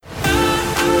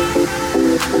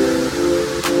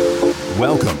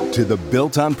Welcome to the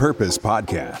Built on Purpose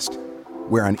podcast,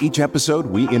 where on each episode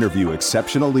we interview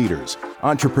exceptional leaders,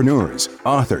 entrepreneurs,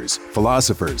 authors,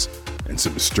 philosophers, and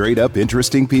some straight up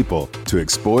interesting people to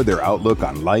explore their outlook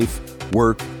on life,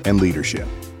 work, and leadership.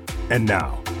 And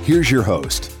now, here's your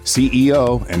host,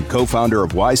 CEO and co-founder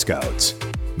of Y Scouts,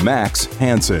 Max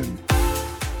Hansen.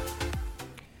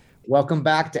 Welcome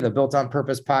back to the Built on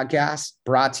Purpose podcast,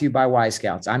 brought to you by Y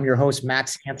Scouts. I'm your host,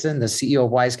 Max Hansen, the CEO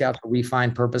of Y Scouts, where we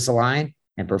find purpose-aligned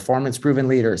and performance-proven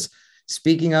leaders.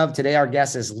 Speaking of, today our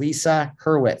guest is Lisa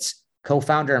Hurwitz,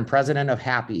 co-founder and president of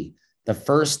Happy, the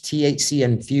first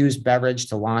THC-infused beverage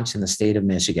to launch in the state of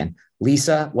Michigan.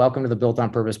 Lisa, welcome to the Built on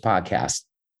Purpose podcast.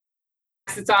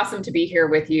 It's awesome to be here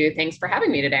with you. Thanks for having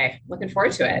me today. Looking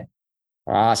forward to it.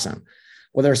 Awesome.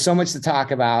 Well, there's so much to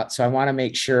talk about, so I want to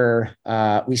make sure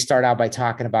we start out by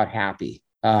talking about Happy.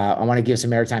 I want to give some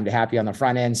airtime to Happy on the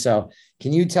front end. So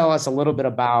can you tell us a little bit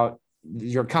about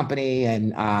your company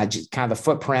and just kind of the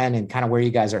footprint and kind of where you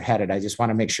guys are headed? I just want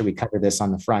to make sure we cover this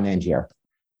on the front end here.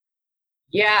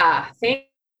 Yeah,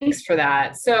 thanks for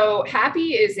that. So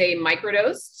Happy is a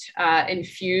microdosed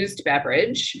infused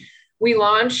beverage. We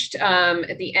launched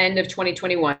at the end of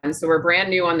 2021. So we're brand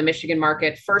new on the Michigan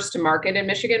market, first to market in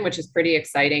Michigan, which is pretty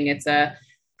exciting. It's a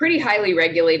pretty highly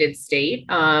regulated state,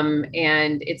 and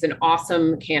it's an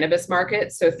awesome cannabis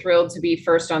market. So thrilled to be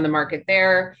first on the market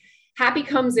there. Happy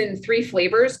comes in 3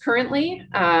 flavors currently,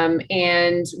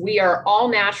 and we are all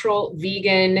natural,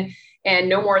 vegan, and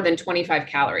no more than 25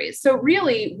 calories. So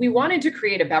really, we wanted to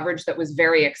create a beverage that was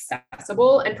very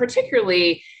accessible, and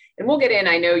particularly, and we'll get in,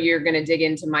 I know you're going to dig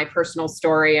into my personal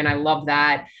story, and I love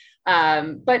that.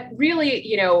 But really,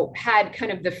 had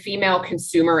kind of the female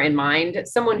consumer in mind,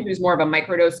 someone who's more of a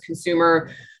microdose consumer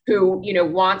who,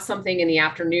 wants something in the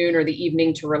afternoon or the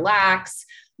evening to relax,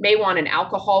 may want an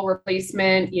alcohol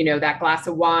replacement, that glass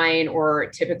of wine or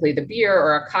typically the beer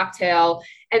or a cocktail,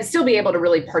 and still be able to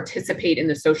really participate in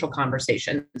the social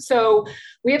conversation. So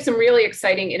we have some really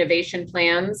exciting innovation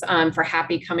plans for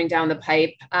Happy coming down the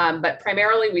pipe. But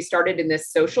primarily we started in this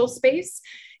social space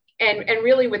and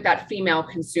really with that female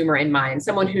consumer in mind,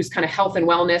 someone who's kind of health and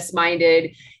wellness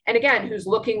minded. And again, who's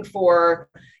looking for,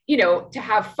 to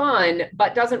have fun,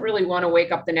 but doesn't really want to wake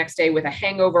up the next day with a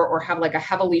hangover or have like a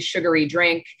heavily sugary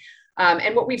drink.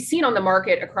 And what we've seen on the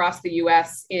market across the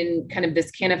US in kind of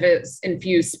this cannabis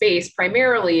infused space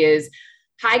primarily is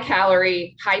high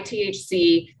calorie, high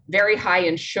THC, very high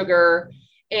in sugar.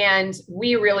 And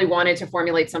we really wanted to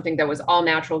formulate something that was all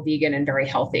natural, vegan, and very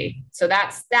healthy. So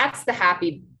that's the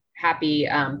happy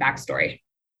backstory.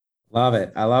 Love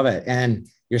it. I love it. And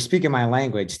you're speaking my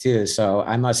language too. So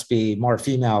I must be more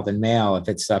female than male if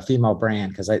it's a female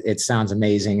brand, because it sounds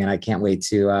amazing and I can't wait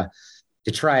to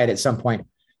try it at some point.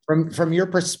 From your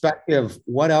perspective,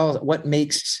 what else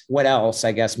makes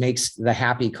the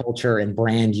Happy culture and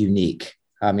brand unique?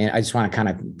 I mean, I just want to kind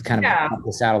of help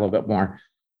this out a little bit more.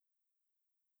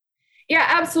 Yeah,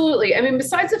 absolutely. I mean,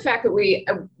 besides the fact that we,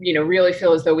 really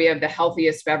feel as though we have the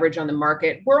healthiest beverage on the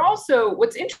market, we're also,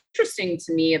 what's interesting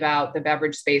to me about the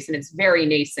beverage space, and it's very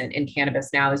nascent in cannabis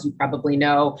now, as you probably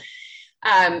know,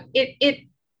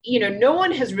 no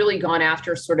one has really gone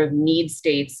after sort of need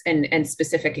states and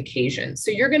specific occasions.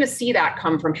 So you're going to see that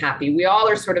come from Happy. We all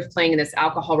are sort of playing in this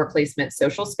alcohol replacement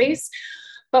social space.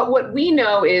 But what we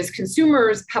know is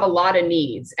consumers have a lot of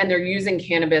needs and they're using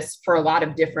cannabis for a lot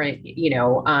of different,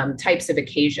 types of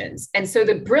occasions. And so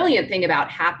the brilliant thing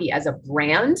about Happy as a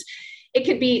brand, it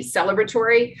could be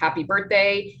celebratory, happy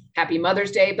birthday, happy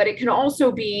Mother's Day, but it can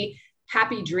also be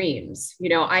happy dreams.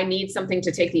 I need something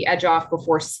to take the edge off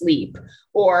before sleep,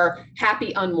 or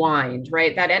happy unwind,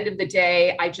 right? That end of the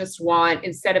day, I just want,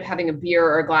 instead of having a beer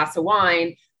or a glass of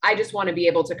wine, I just want to be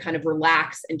able to kind of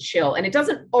relax and chill. And it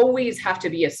doesn't always have to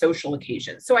be a social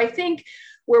occasion. So I think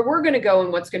where we're going to go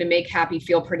and what's going to make Happy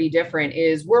feel pretty different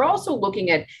is we're also looking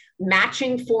at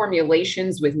matching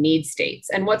formulations with need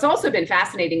states. And what's also been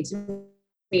fascinating to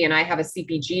me, and I have a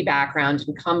CPG background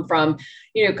and come from,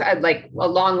 like a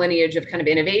long lineage of kind of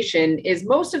innovation, is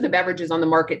most of the beverages on the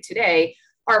market today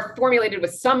are formulated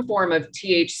with some form of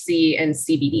THC and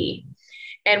CBD.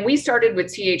 And we started with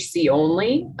THC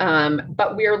only,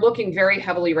 but we are looking very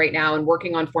heavily right now and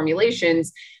working on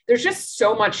formulations. There's just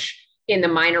so much in the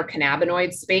minor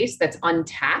cannabinoid space that's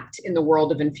untapped in the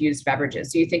world of infused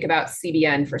beverages. So you think about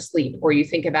CBN for sleep, or you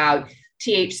think about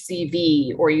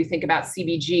THCV, or you think about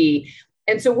CBG.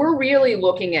 And so we're really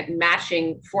looking at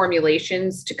matching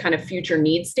formulations to kind of future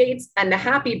need states. And the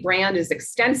Happy brand is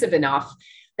extensive enough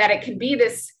that it can be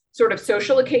this sort of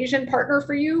social occasion partner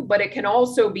for you, but it can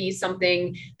also be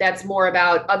something that's more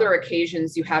about other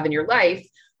occasions you have in your life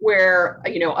where,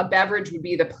 a beverage would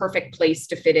be the perfect place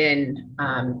to fit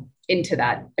into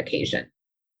that occasion.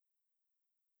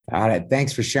 Got it.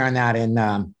 Thanks for sharing that. And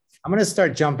I'm going to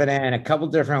start jumping in a couple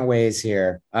different ways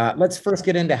here. Let's first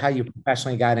get into how you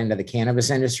professionally got into the cannabis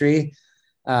industry.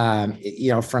 From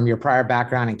your prior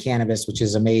background in cannabis, which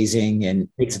is amazing and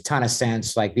makes a ton of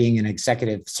sense, like being an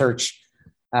executive search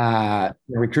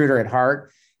recruiter at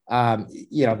heart.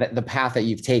 The path that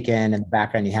you've taken and the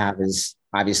background you have has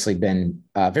obviously been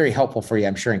very helpful for you,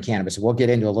 I'm sure, in cannabis. We'll get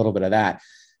into a little bit of that.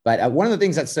 But one of the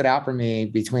things that stood out for me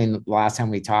between the last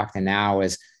time we talked and now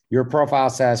is your profile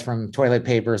says from toilet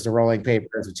papers to rolling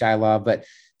papers, which I love. But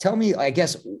tell me, I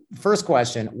guess, first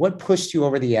question, what pushed you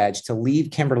over the edge to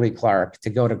leave Kimberly-Clark to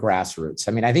go to Grassroots?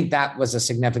 I mean, I think that was a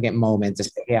significant moment to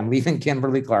say, hey, I'm leaving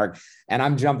Kimberly-Clark and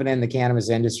I'm jumping in the cannabis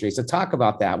industry. So talk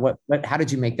about that. How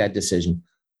did you make that decision?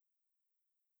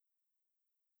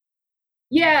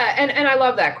 Yeah. And I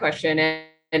love that question.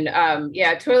 And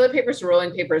toilet papers to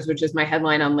rolling papers, which is my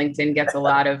headline on LinkedIn, gets a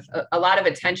lot of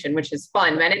attention, which is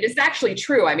fun. And it is actually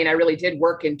true. I mean, I really did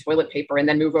work in toilet paper and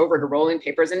then move over to rolling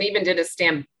papers, and even did a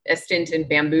stint in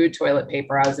bamboo toilet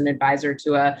paper. I was an advisor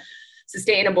to a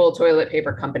sustainable toilet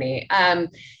paper company.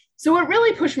 So what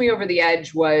really pushed me over the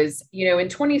edge was, in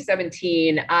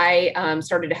 2017, I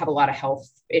started to have a lot of health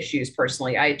issues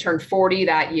personally. I turned 40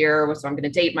 that year, so I'm going to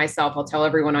date myself. I'll tell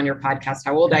everyone on your podcast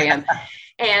how old I am.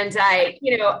 And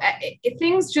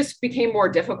things just became more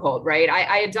difficult, right?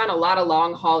 I had done a lot of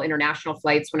long haul international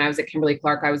flights when I was at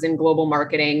Kimberly-Clark. I was in global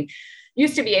marketing,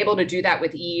 used to be able to do that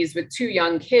with ease with 2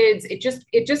 young kids. It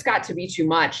just got to be too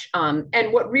much.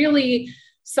 And what really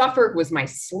suffered was my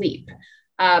sleep.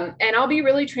 And I'll be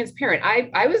really transparent.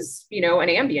 I was, an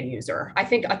Ambien user. I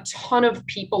think a ton of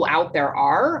people out there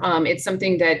are. It's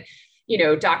something that,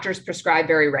 doctors prescribe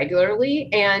very regularly.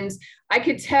 And I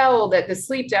could tell that the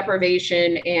sleep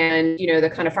deprivation and, the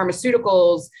kind of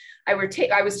pharmaceuticals I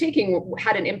was taking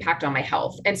had an impact on my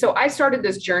health. And so I started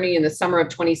this journey in the summer of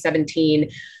 2017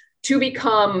 to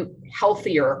become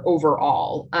healthier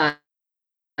overall,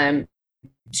 to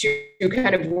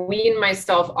kind of wean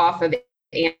myself off of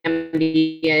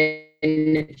Ambien,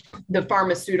 the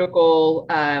pharmaceutical,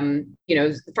 the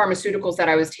pharmaceuticals that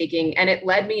I was taking, and it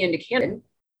led me into cannabis.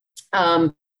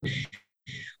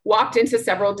 Walked into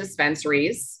several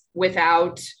dispensaries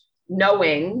without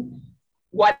knowing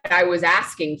what I was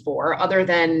asking for, other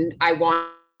than I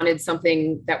wanted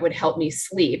something that would help me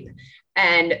sleep.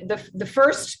 And the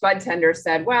first bud tender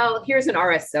said, well, here's an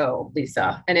RSO,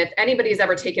 Lisa. And if anybody's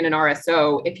ever taken an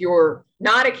RSO, if you're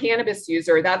not a cannabis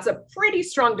user, that's a pretty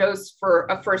strong dose for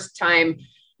a first time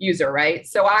user, right?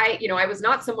 So I was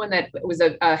not someone that was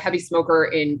a heavy smoker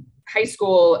in high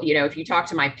school. If you talk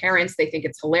to my parents, they think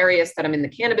it's hilarious that I'm in the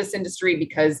cannabis industry,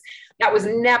 because that was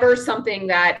never something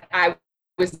that I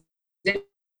was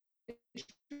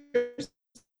interested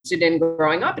in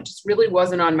growing up. It just really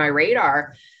wasn't on my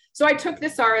radar. So I took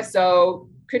this RSO,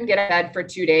 couldn't get out of bed for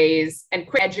 2 days, and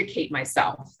quit educate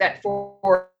myself that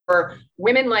for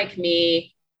women like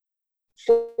me,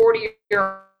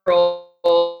 40-year-old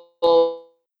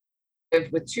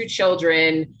with 2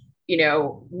 children,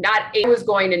 I was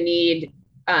going to need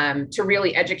to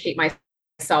really educate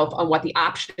myself on what the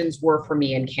options were for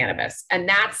me in cannabis. And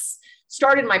that's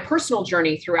started my personal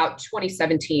journey throughout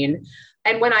 2017.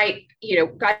 And when I,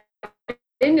 got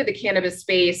into the cannabis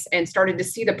space and started to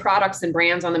see the products and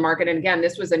brands on the market, and again,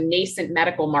 this was a nascent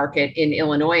medical market in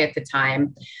Illinois at the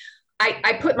time,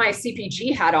 I put my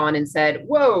CPG hat on and said,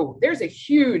 whoa, there's a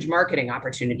huge marketing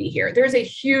opportunity here. There's a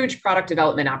huge product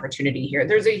development opportunity here.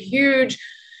 There's a huge,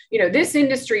 this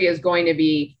industry is going to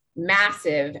be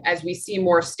massive as we see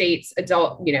more states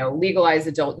legalize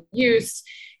adult use.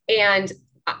 And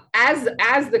as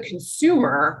the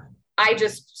consumer, I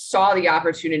just saw the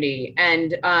opportunity.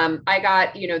 And I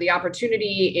got, the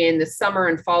opportunity in the summer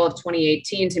and fall of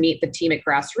 2018 to meet the team at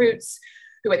Grassroots,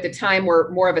 who at the time were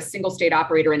more of a single state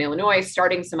operator in Illinois,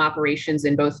 starting some operations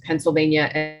in both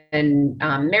Pennsylvania and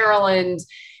Maryland,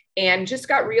 and just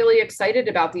got really excited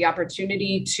about the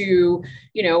opportunity to,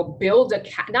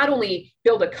 not only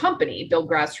build a company, build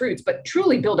Grassroots, but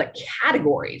truly build a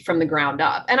category from the ground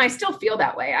up. And I still feel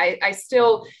that way. I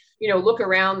still, look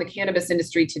around the cannabis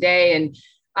industry today, and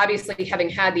obviously having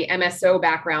had the MSO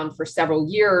background for several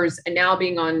years and now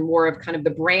being on more of kind of the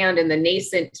brand and the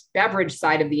nascent beverage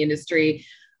side of the industry,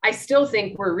 I still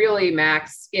think we're really,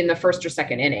 Max, in the first or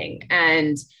second inning.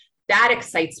 And that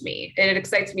excites me. And it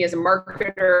excites me as a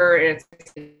marketer,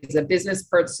 as a business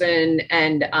person.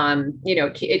 And,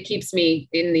 it keeps me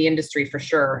in the industry for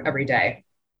sure every day.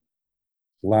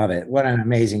 Love it. What an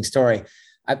amazing story.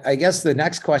 I guess the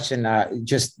next question,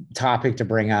 just topic to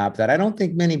bring up that I don't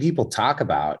think many people talk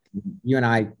about. You and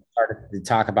I started to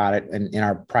talk about it in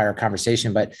our prior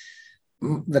conversation, but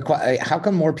how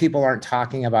come more people aren't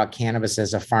talking about cannabis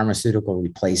as a pharmaceutical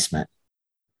replacement?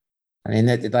 I mean,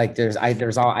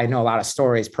 I know a lot of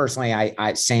stories personally.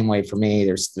 I same way for me.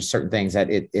 There's certain things that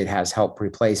it has helped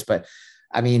replace, but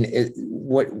I mean,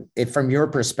 from your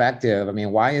perspective, I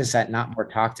mean, why is that not more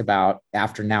talked about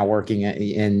after now working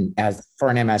for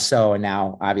an MSO and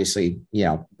now obviously,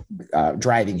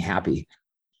 driving Happy?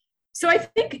 So I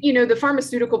think, the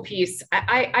pharmaceutical piece,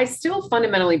 I still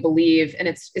fundamentally believe, and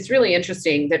it's really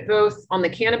interesting that both on the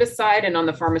cannabis side and on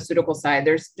the pharmaceutical side,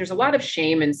 there's a lot of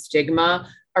shame and stigma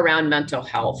around mental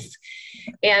health.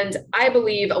 And I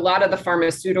believe a lot of the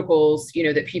pharmaceuticals,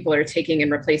 that people are taking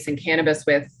and replacing cannabis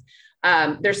with,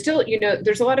 there's still,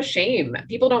 there's a lot of shame.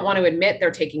 People don't want to admit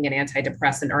they're taking an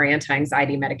antidepressant or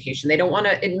anti-anxiety medication. They don't want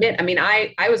to admit,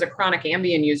 I was a chronic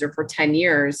Ambien user for 10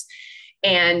 years.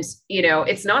 And,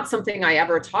 it's not something I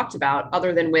ever talked about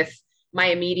other than with my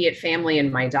immediate family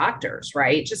and my doctors,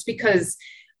 right? Just because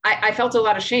I felt a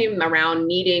lot of shame around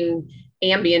needing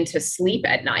Ambien to sleep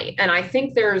at night. And I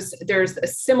think there's a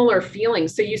similar feeling.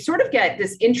 So you sort of get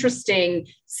this interesting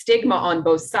stigma on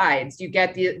both sides. You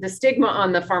get the stigma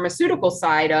on the pharmaceutical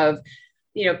side of,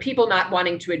 people not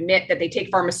wanting to admit that they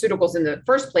take pharmaceuticals in the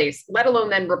first place, let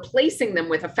alone then replacing them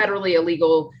with a federally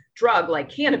illegal drug like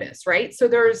cannabis, right? So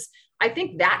I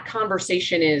think that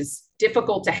conversation is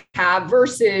difficult to have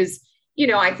versus,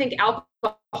 I think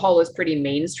alcohol is pretty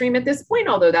mainstream at this point,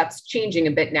 although that's changing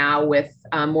a bit now with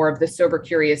more of the sober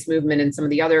curious movement and some of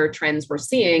the other trends we're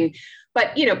seeing.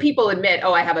 But, people admit,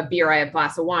 oh, I have a beer, I have a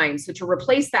glass of wine. So to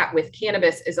replace that with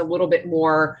cannabis is a little bit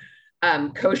more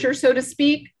kosher, so to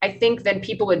speak, I think, than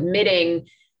people admitting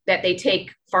that they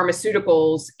take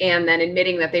pharmaceuticals and then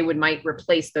admitting that they might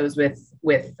replace those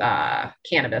with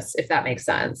cannabis, if that makes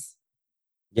sense.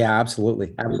 Yeah,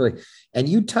 absolutely. Absolutely. And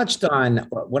you touched on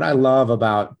what I love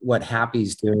about what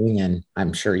Happy's doing, and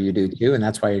I'm sure you do too, and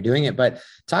that's why you're doing it. But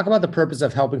talk about the purpose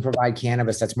of helping provide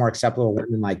cannabis that's more acceptable to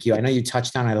women like you. I know you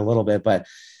touched on it a little bit, but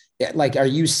are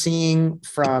you seeing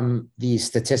from the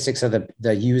statistics of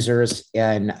the users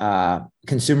and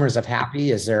consumers of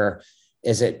Happy, is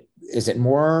it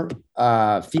more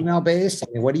female based?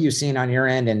 I mean, what are you seeing on your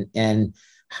end, and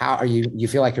how are you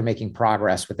feel like you're making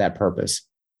progress with that purpose?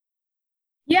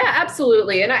 Yeah,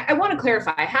 absolutely. And I want to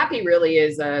clarify, Happy really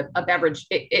is a beverage.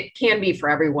 It can be for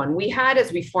everyone. We had,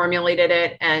 as we formulated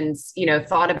it and,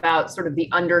 thought about sort of the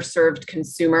underserved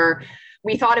consumer,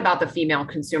 we thought about the female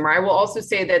consumer. I will also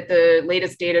say that the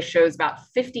latest data shows about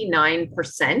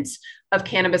 59% of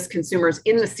cannabis consumers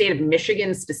in the state of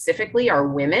Michigan specifically are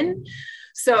women.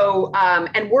 So,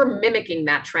 and we're mimicking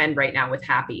that trend right now with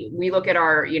Happy. We look at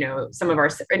our, some of our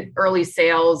early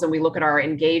sales, and we look at our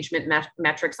engagement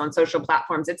metrics on social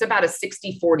platforms. It's about a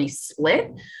 60-40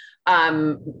 split,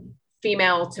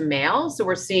 female to male. So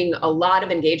we're seeing a lot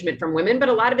of engagement from women, but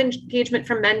a lot of engagement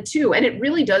from men too. And it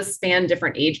really does span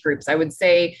different age groups. I would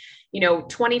say,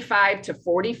 25 to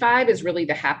 45 is really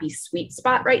the Happy sweet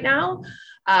spot right now.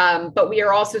 But we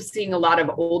are also seeing a lot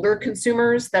of older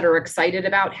consumers that are excited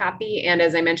about Happy. And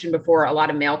as I mentioned before, a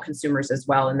lot of male consumers as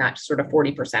well in that sort of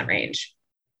 40% range.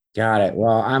 Got it.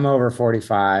 Well, I'm over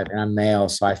 45 and I'm male,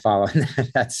 so I fall in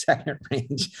that second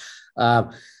range.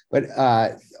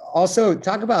 But also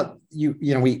talk about,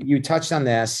 you touched on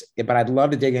this, but I'd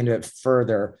love to dig into it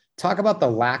further. Talk about the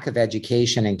lack of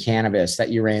education in cannabis that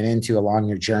you ran into along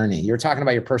your journey. You were talking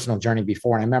about your personal journey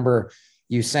before, and I remember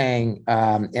you saying,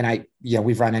 and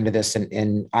we've run into this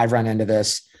and I've run into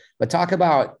this, but talk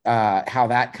about how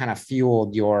that kind of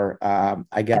fueled your,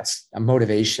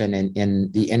 motivation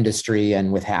in the industry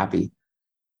and with Happy.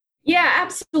 Yeah,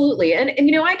 absolutely. And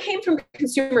I came from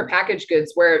consumer packaged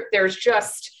goods where there's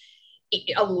just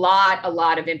a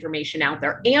lot of information out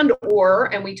there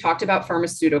and we talked about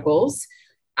pharmaceuticals.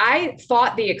 I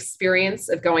thought the experience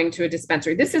of going to a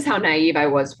dispensary, this is how naive I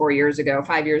was 5 years ago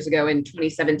in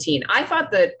 2017. I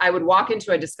thought that I would walk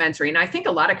into a dispensary, and I think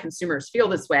a lot of consumers feel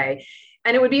this way,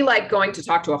 and it would be like going to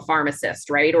talk to a pharmacist,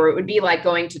 right? Or it would be like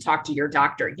going to talk to your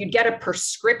doctor. You'd get a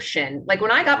prescription. Like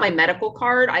when I got my medical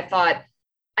card, I thought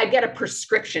I'd get a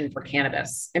prescription for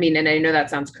cannabis. I mean, and I know that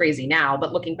sounds crazy now,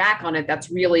 but looking back on it, that's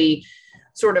really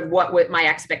sort of what my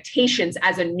expectations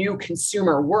as a new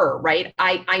consumer were, right?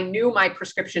 I knew my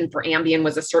prescription for Ambien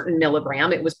was a certain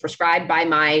milligram. It was prescribed by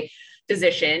my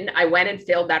physician. I went and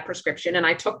filled that prescription and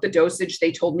I took the dosage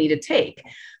they told me to take.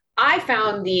 I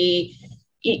found the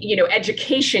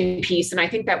education piece, and I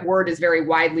think that word is very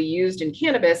widely used in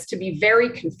cannabis, to be very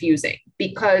confusing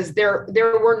because there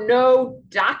were no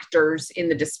doctors in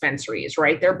the dispensaries,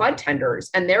 right? They're bud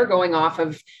tenders, and they're going off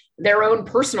of their own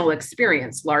personal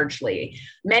experience largely,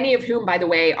 many of whom, by the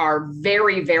way, are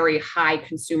very, very high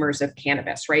consumers of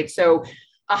cannabis, right? So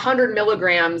 100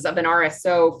 milligrams of an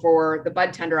RSO for the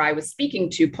bud tender I was speaking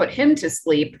to put him to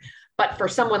sleep. But for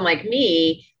someone like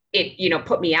me, it,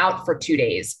 put me out for 2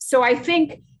 days. So I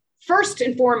think first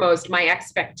and foremost, my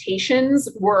expectations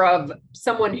were of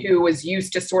someone who was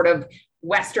used to sort of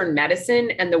Western medicine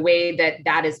and the way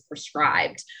that is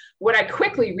prescribed. What I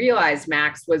quickly realized,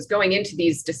 Max, was going into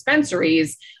these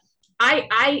dispensaries,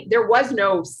 there was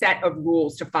no set of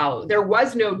rules to follow. There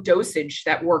was no dosage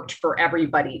that worked for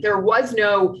everybody. There was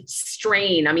no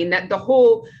strain. I mean, that the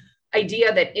whole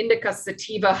idea that indica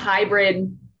sativa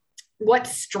hybrid, what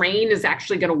strain is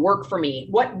actually going to work for me?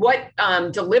 What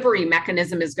delivery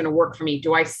mechanism is going to work for me?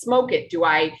 Do I smoke it? Do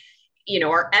I,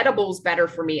 are edibles better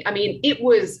for me? I mean, it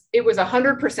was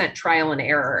 100% trial and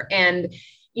error. And,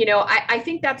 I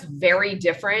think that's very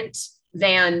different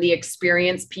than the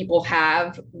experience people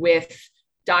have with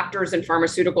doctors and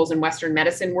pharmaceuticals in Western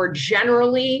medicine, where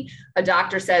generally a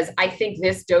doctor says, I think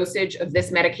this dosage of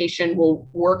this medication will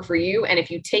work for you. And if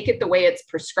you take it the way it's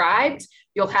prescribed,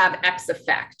 you'll have X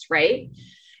effect, right?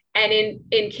 And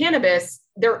in cannabis,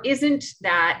 there isn't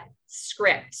that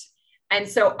script. And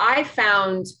so I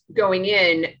found going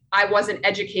in, I wasn't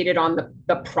educated on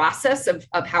the process of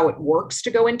how it works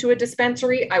to go into a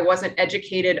dispensary. I wasn't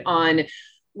educated on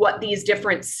what these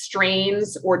different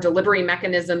strains or delivery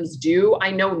mechanisms do.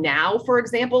 I know now, for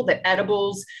example, that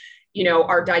edibles,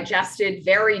 are digested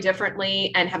very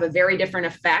differently and have a very different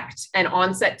effect and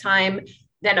onset time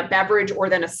than a beverage or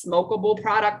than a smokable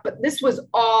product. But this was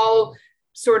all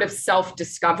sort of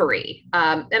self-discovery.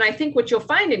 And I think what you'll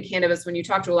find in cannabis when you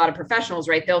talk to a lot of professionals,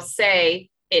 right, they'll say,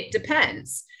 it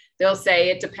depends. They'll say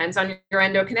it depends on your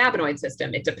endocannabinoid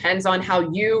system. It depends on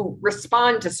how you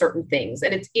respond to certain things.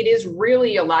 And it is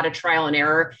really a lot of trial and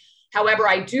error. However,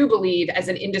 I do believe as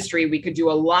an industry, we could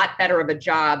do a lot better of a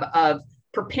job of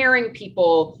preparing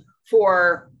people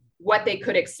for what they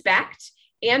could expect,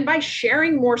 and by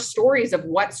sharing more stories of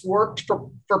what's worked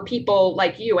for people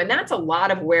like you. And that's a lot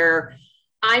of where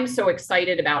I'm so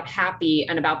excited about Happy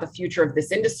and about the future of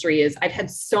this industry is I've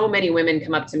had so many women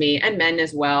come up to me, and men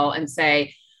as well, and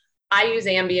say, I use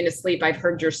Ambien to sleep. I've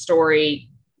heard your story.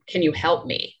 Can you help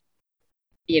me?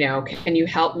 Can you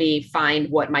help me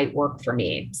find what might work for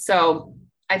me? So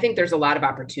I think there's a lot of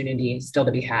opportunity still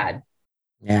to be had.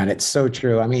 Yeah, and it's so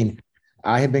true. I mean,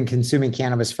 I have been consuming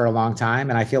cannabis for a long time,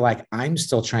 and I feel like I'm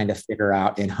still trying to figure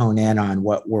out and hone in on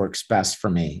what works best for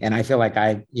me. And I feel like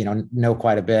I, know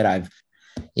quite a bit. I've,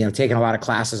 taken a lot of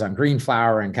classes on green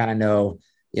flower and kind of know,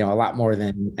 a lot more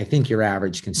than I think your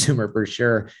average consumer for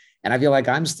sure. And I feel like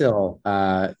I'm still,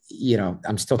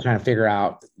 I'm still trying to figure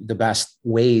out the best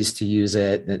ways to use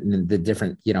it, the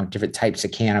different, different types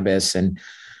of cannabis and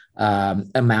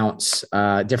amounts,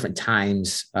 different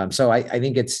times. So I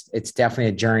think it's definitely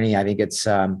a journey. I think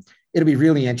it'll be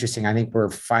really interesting. I think we're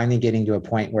finally getting to a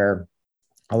point where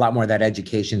a lot more of that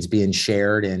education is being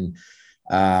shared. And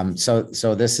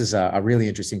so this is a really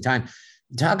interesting time.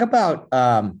 Talk about,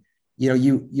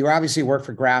 you obviously work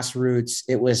for Grassroots.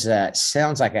 It was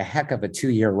sounds like a heck of a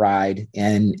 2-year ride,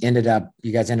 and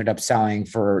you guys ended up selling to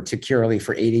Curaleaf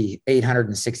for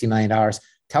 $860 million.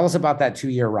 Tell us about that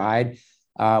 2-year ride.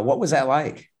 What was that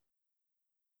like?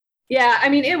 Yeah, I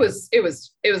mean, it was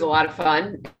a lot of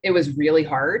fun. It was really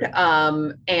hard.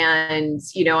 And,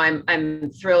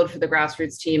 I'm thrilled for the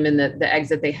Grassroots team and the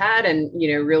exit they had, and,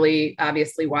 really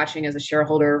obviously watching as a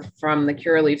shareholder from the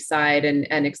Curaleaf side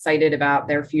and excited about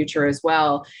their future as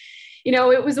well.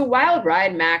 It was a wild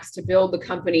ride, Max, to build the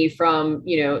company from,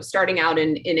 starting out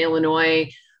in Illinois,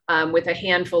 with a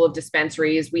handful of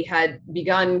dispensaries. We had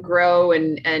begun grow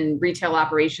and retail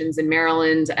operations in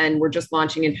Maryland, and we're just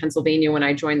launching in Pennsylvania when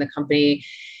I joined the company.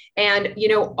 And,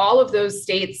 all of those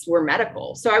states were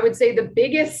medical. So I would say the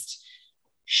biggest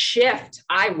shift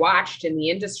I watched in the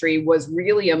industry was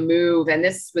really a move. And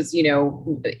this was,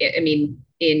 in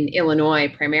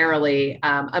Illinois, primarily,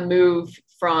 a move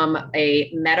from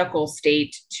a medical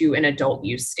state to an adult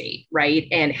use state, right?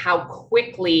 And how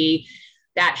quickly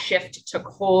that shift took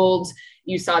hold.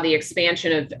 You saw the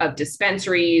expansion of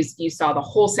dispensaries. You saw the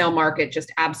wholesale market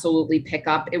just absolutely pick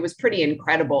up. It was pretty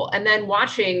incredible. And then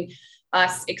watching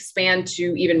us expand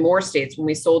to even more states. When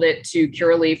we sold it to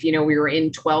Curaleaf, we were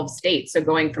in 12 states. So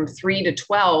going from 3 to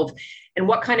 12, and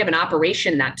what kind of an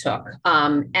operation that took.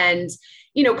 And,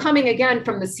 coming again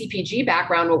from the CPG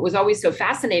background, what was always so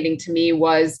fascinating to me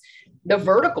was the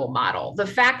vertical model. The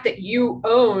fact that you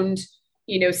owned,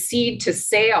 seed to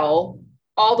sale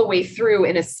all the way through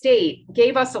in a state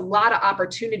gave us a lot of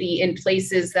opportunity in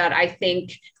places that I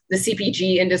think the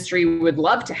CPG industry would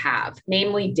love to have,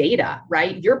 namely data,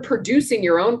 right? You're producing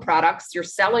your own products, you're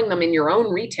selling them in your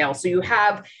own retail. So you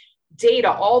have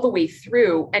data all the way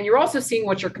through, and you're also seeing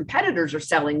what your competitors are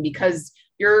selling because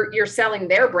you're selling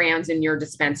their brands in your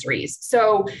dispensaries.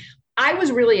 So I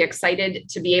was really excited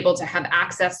to be able to have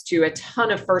access to a ton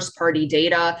of first party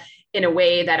data in a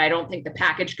way that I don't think the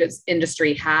packaged goods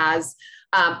industry has.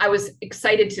 I was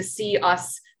excited to see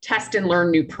us test and learn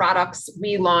new products.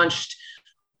 We launched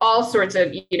all sorts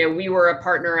of, we were a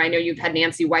partner. I know you've had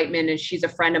Nancy Whiteman, and she's a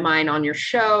friend of mine on your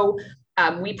show.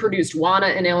 We produced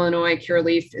Wana in Illinois.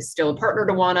 Curaleaf is still a partner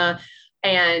to Wana.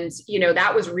 And,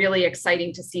 that was really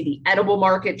exciting to see the edible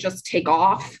market just take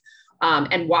off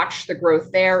and watch the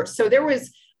growth there. So there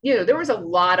was a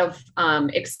lot of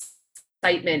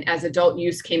excitement as adult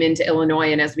use came into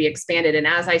Illinois and as we expanded. And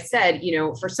as I said,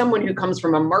 for someone who comes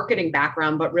from a marketing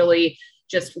background, but really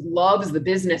just loves the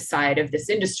business side of this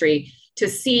industry, to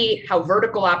see how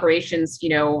vertical operations,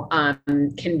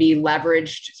 can be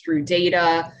leveraged through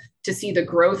data, to see the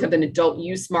growth of an adult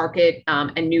use market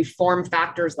and new form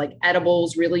factors like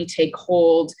edibles really take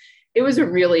hold. It was a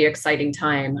really exciting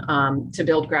time to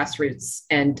build Grassroots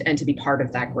and to be part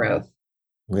of that growth.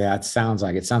 Yeah, it sounds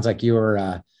like you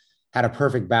were had a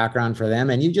perfect background for them.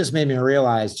 And you just made me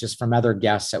realize, just from other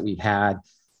guests that we've had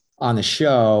on the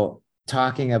show,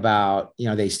 talking about,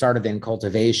 they started in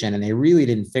cultivation and they really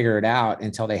didn't figure it out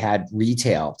until they had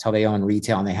retail, until they owned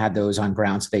retail and they had those on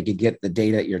ground so they could get the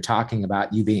data that you're talking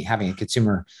about. You having a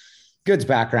consumer goods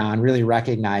background, really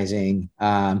recognizing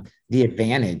the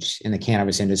advantage in the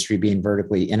cannabis industry being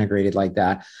vertically integrated like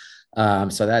that.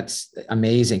 So that's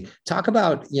amazing. Talk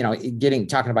about,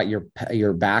 talking about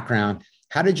your background.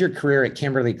 How did your career at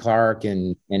Kimberly-Clark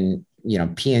and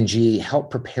P&G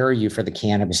help prepare you for the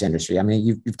cannabis industry? I mean,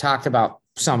 you've talked about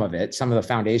some of it, some of the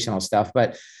foundational stuff,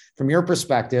 but from your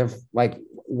perspective, like,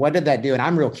 what did that do? And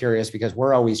I'm real curious because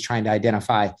we're always trying to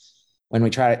identify, when we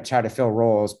try to fill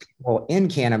roles, people in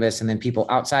cannabis and then people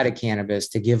outside of cannabis,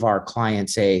 to give our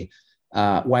clients a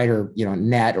wider,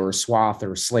 net or swath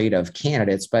or slate of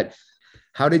candidates. But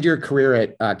how did your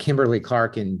career at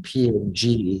Kimberly-Clark and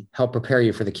P&G help prepare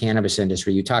you for the cannabis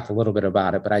industry? You talked a little bit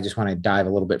about it, but I just want to dive a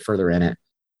little bit further in it.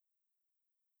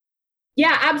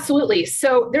 Yeah, absolutely.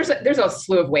 So there's a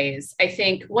slew of ways. I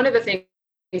think one of the things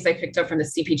I picked up from the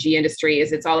CPG industry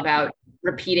is it's all about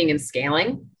repeating and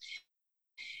scaling.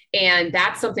 And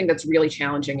that's something that's really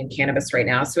challenging in cannabis right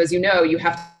now. So as you know, you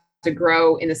have to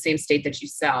grow in the same state that you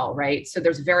sell, right? So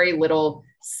there's very little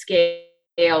scale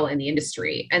in the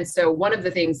industry. And so one of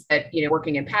the things that,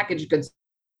 working in packaged goods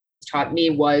taught me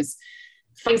was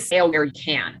find scale where you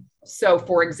can. So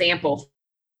for example,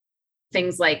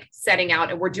 things like setting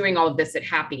out, and we're doing all of this at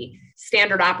Happy,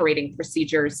 standard operating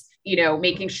procedures,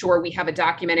 making sure we have a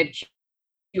documented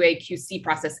QA QC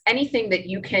process, anything that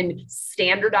you can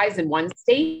standardize in one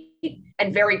state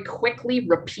and very quickly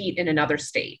repeat in another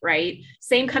state, right?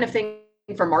 Same kind of thing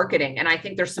for marketing. And I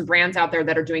think there's some brands out there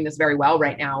that are doing this very well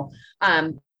right now.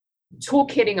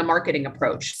 Toolkitting a marketing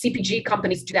approach. CPG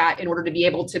companies do that in order to be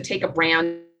able to take a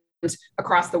brand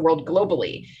across the world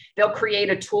globally. They'll create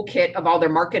a toolkit of all their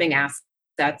marketing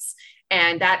assets.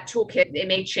 And that toolkit, it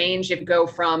may change if you go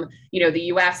from, the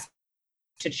US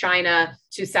to China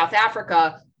to South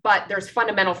Africa, but there's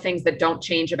fundamental things that don't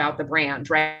change about the brand,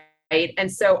 right?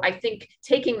 And so I think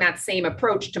taking that same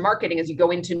approach to marketing as you go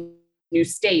into new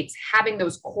states, having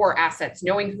those core assets,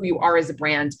 knowing who you are as a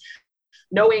brand,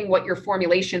 knowing what your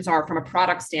formulations are from a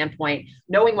product standpoint,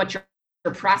 knowing what your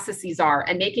processes are,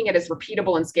 and making it as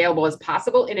repeatable and scalable as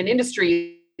possible in an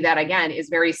industry that, again, is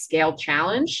very scale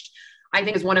challenged, I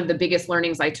think is one of the biggest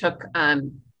learnings I took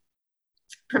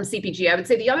from CPG. I would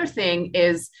say the other thing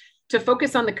is to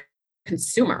focus on the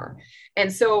consumer.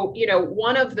 And so,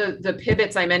 one of the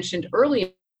pivots I mentioned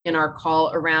early in our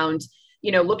call around,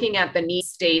 looking at the need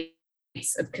states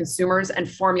of consumers and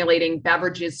formulating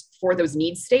beverages for those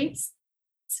need states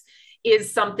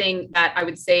is something that I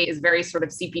would say is very sort of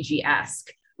CPG-esque,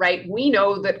 right? We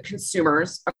know that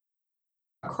consumers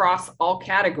across all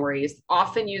categories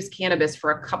often use cannabis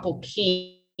for a couple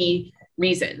key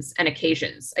reasons and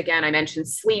occasions. Again, I mentioned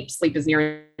sleep. Sleep is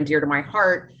near and dear to my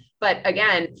heart. But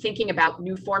again, thinking about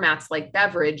new formats like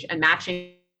beverage and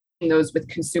matching those with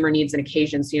consumer needs and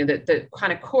occasions, the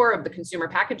kind of core of the consumer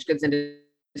packaged goods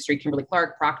industry,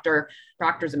 Kimberly-Clark,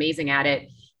 Procter's amazing at it,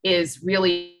 is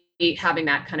really having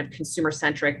that kind of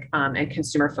consumer-centric and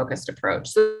consumer-focused approach.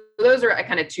 So those are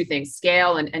kind of two things: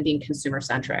 scale and being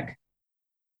consumer-centric.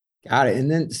 Got it. And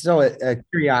then, so a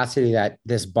curiosity that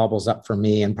this bubbles up for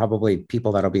me, and probably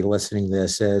people that'll be listening to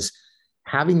this, is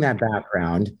having that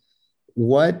background,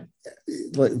 what,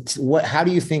 how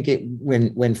do you think it,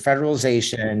 when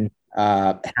federalization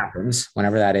happens,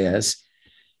 whenever that is,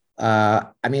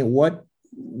 I mean, what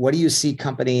do you see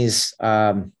companies,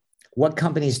 what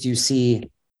companies do you see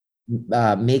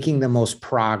making the most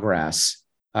progress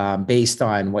based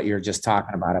on what you're just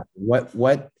talking about?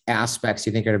 What aspects do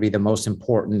you think are going to be the most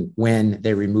important when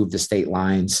they remove the state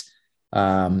lines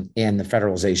and the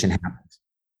federalization happens?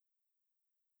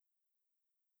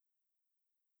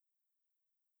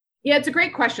 Yeah, it's a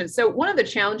great question. So one of the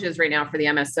challenges right now for the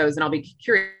MSOs, and I'll be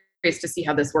curious to see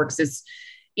how this works, is,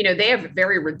 they have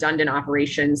very redundant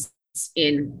operations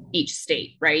in each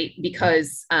state, right?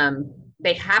 Because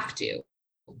they have to,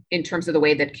 in terms of the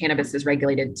way that cannabis is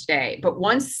regulated today. But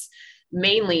once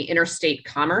mainly interstate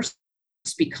commerce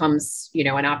becomes,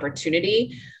 an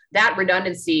opportunity, that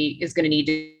redundancy is going to need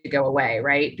to go away,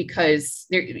 right? Because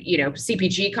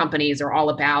CPG companies are all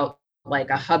about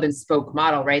like a hub and spoke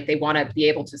model, right? They want to be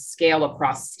able to scale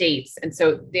across states. And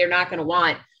so they're not going to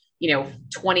want,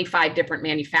 25 different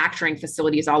manufacturing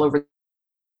facilities all over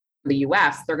the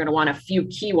US. They're going to want a few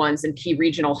key ones and key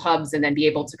regional hubs, and then be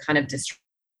able to kind of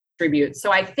distribute.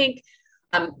 So I think,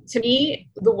 to me,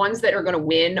 the ones that are going to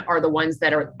win are the ones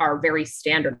that are very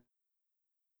standardized.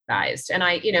 And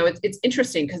it's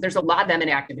interesting because there's a lot of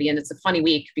M&A activity, and it's a funny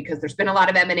week because there's been a lot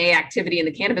of M&A activity in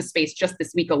the cannabis space just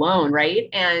this week alone, right?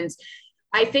 And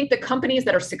I think the companies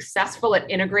that are successful at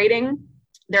integrating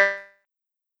their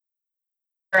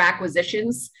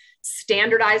acquisitions,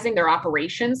 standardizing their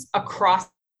operations across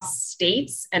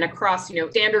states and across,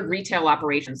 standard retail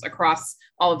operations across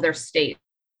all of their states,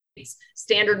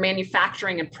 standard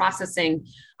manufacturing and processing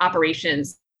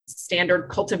operations, standard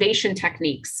cultivation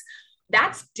techniques.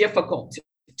 That's difficult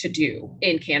to do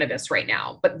in cannabis right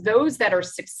now. But those that are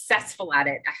successful at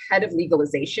it ahead of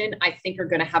legalization, I think are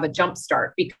going to have a jump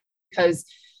start, because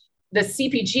the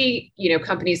CPG,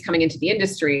 companies coming into the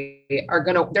industry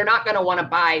they're not going to want to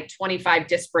buy 25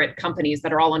 disparate companies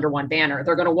that are all under one banner.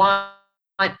 They're going to want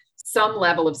some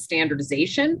level of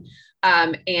standardization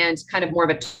and kind of more of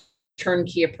a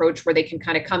turnkey approach where they can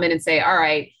kind of come in and say, all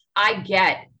right, I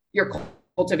get your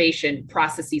cultivation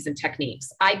processes and techniques.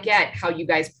 I get how you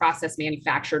guys process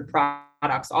manufactured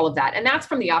products, all of that. And that's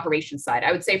from the operations side.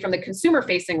 I would say from the consumer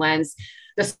facing lens,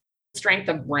 the strength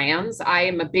of brands. I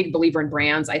am a big believer in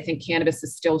brands. I think cannabis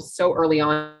is still so early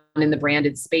on in the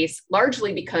branded space,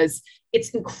 largely because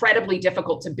it's incredibly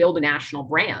difficult to build a national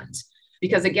brand.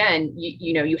 Because again,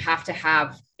 you have to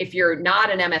have, if you're not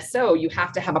an MSO, you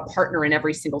have to have a partner in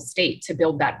every single state to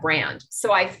build that brand.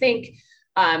 So I think,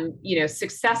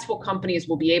 successful companies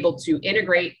will be able to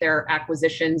integrate their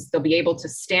acquisitions. They'll be able to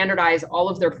standardize all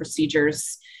of their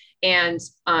procedures. And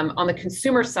on the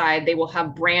consumer side, they will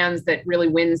have brands that really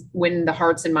win the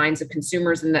hearts and minds of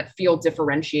consumers and that feel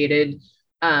differentiated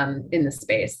in the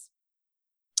space.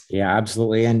 Yeah,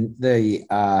 absolutely. And the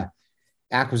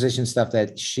acquisition stuff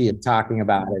that she is talking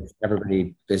about,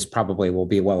 everybody is probably will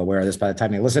be well aware of this by the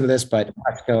time they listen to this, but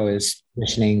Cresco is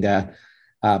positioning to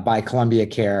buy Columbia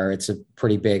Care. It's a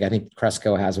pretty big, I think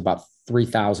Cresco has about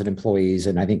 3,000 employees,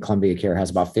 and I think Columbia Care has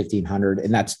about 1,500.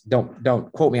 And that's,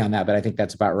 don't quote me on that, but I think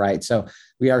that's about right. So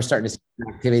we are starting to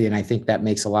see activity, and I think that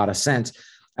makes a lot of sense.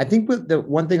 I think with the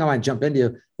one thing I want to jump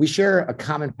into, we share a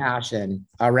common passion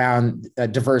around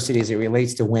diversity as it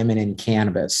relates to women in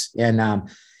cannabis. And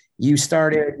you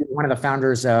started, one of the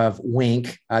founders of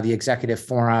WINC, the Executive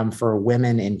Forum for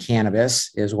Women in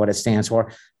Cannabis is what it stands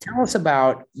for. Tell us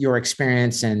about your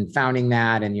experience in founding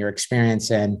that, and your experience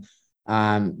in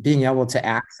being able to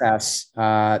access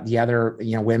the other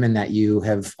women that you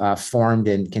have formed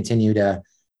and continue to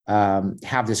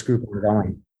have this group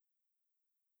ongoing.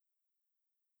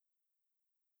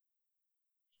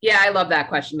 Yeah, I love that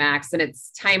question, Max. And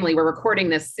it's timely. We're recording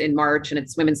this in March, and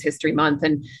it's Women's History Month.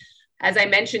 And as I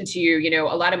mentioned to you,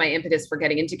 a lot of my impetus for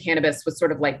getting into cannabis was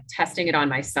sort of like testing it on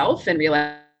myself and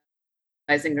realizing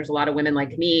there's a lot of women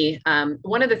like me.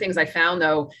 One of the things I found,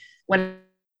 though, when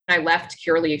I left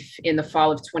Curaleaf in the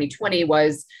fall of 2020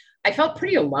 was I felt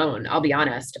pretty alone, I'll be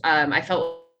honest. I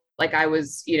felt like I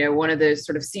was, one of the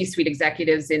sort of C-suite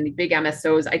executives in the big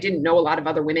MSOs. I didn't know a lot of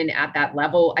other women at that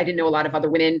level. I didn't know a lot of other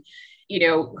women,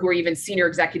 who are even senior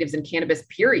executives in cannabis,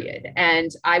 period.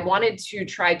 And I wanted to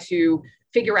try to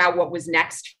figure out what was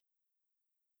next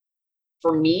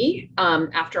for me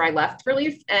after I left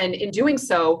Curaleaf. And in doing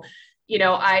so,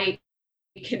 I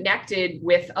connected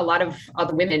with a lot of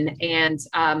other women, and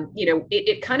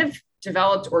it kind of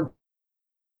developed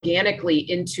organically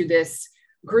into this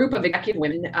group of executive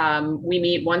women. We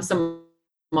meet once a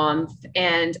month,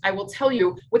 and I will tell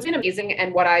you what's been amazing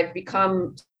and what I've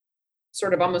become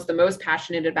sort of almost the most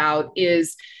passionate about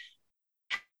is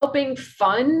helping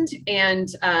fund and,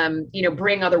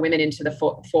 bring other women into the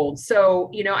fold.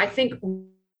 So, I think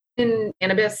in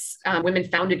cannabis, women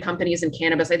founded companies in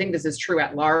cannabis, I think this is true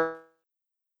at large,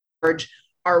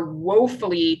 are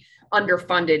woefully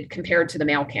underfunded compared to the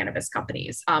male cannabis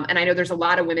companies. And I know there's a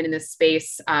lot of women in this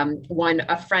space.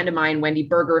 A friend of mine, Wendy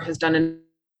Berger, has done an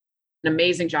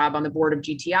amazing job on the board of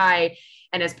GTI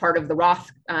and as part of the Roth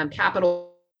Capital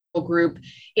Group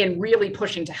in really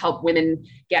pushing to help women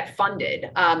get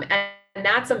funded. And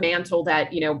that's a mantle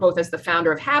that, both as the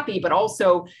founder of Happy, but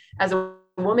also as a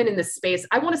woman in this space,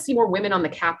 I want to see more women on the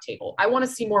cap table. I want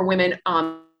to see more women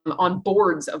on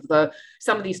boards of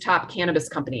some of these top cannabis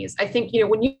companies. I think,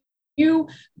 when you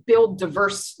build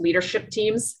diverse leadership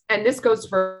teams, and this goes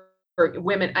for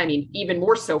women, I mean, even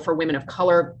more so for women of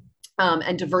color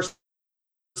and diverse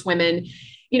women,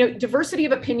 diversity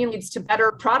of opinion leads to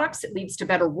better products. It leads to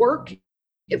better work.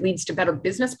 It leads to better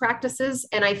business practices.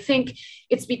 And I think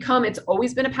it's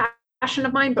always been a passion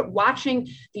of mine, but watching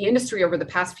the industry over the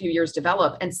past few years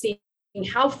develop and seeing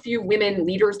how few women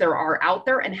leaders there are out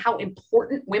there and how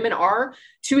important women are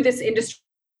to this industry,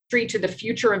 to the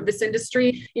future of this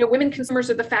industry. Women consumers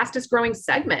are the fastest growing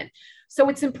segment. So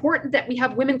it's important that we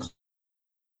have women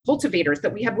cultivators,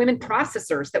 that we have women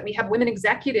processors, that we have women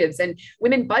executives and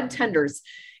women bud tenders,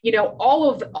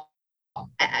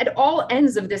 at all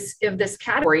ends of this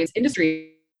category,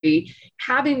 industry,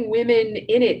 having women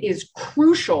in it is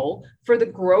crucial for the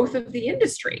growth of the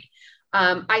industry.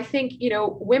 I think,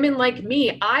 women like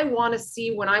me, I want to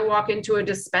see when I walk into a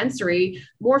dispensary,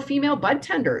 more female bud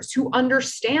tenders who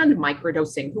understand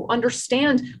microdosing, who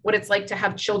understand what it's like to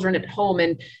have children at home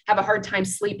and have a hard time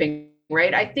sleeping.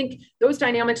 Right. I think those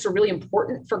dynamics are really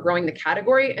important for growing the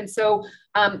category. And so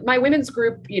my women's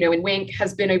group, in Wink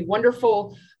has been a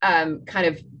wonderful kind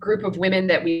of group of women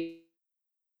that we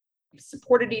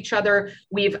supported each other.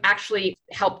 We've actually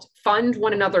helped fund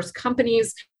one another's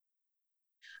companies.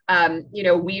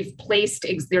 We've placed,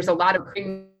 there's a lot of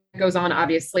goes on,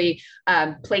 obviously,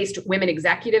 placed women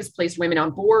executives, placed women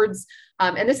on boards.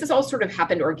 And this has all sort of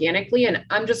happened organically. And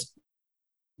I'm just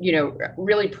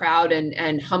really proud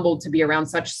and humbled to be around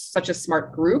such a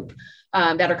smart group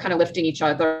that are kind of lifting each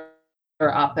other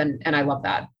up. And I love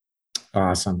that.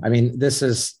 Awesome. I mean, this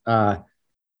is, I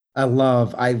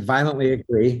violently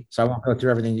agree. So I won't go through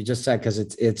everything you just said because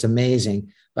it's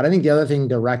amazing. But I think the other thing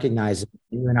to recognize,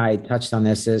 you and I touched on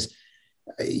this, is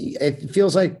it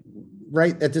feels like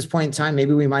right at this point in time,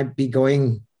 maybe we might be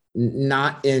going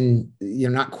not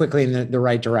quickly in the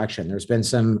right direction. There's been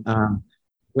some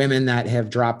women that have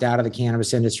dropped out of the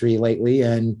cannabis industry lately.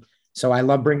 And so I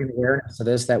love bringing awareness to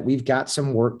this, that we've got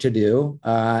some work to do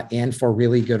and for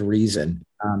really good reason.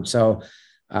 So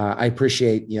I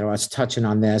appreciate, us touching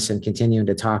on this and continuing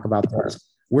to talk about this.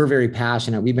 We're very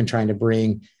passionate. We've been trying to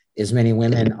bring as many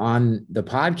women on the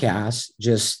podcast,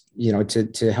 just,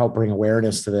 to help bring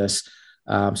awareness to this.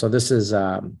 So this is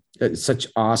such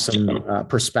awesome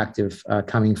perspective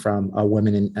coming from a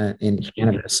woman in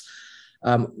cannabis.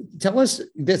 Tell us,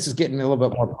 this is getting a little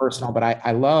bit more personal, but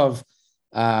I love,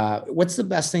 what's the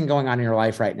best thing going on in your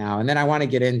life right now? And then I want to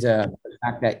get into the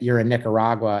fact that you're in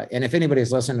Nicaragua. And if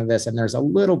anybody's listening to this and there's a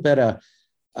little bit of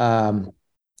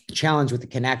challenge with the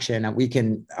connection, we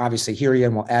can obviously hear you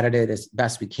and we'll edit it as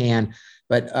best we can.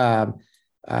 But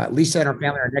Lisa and her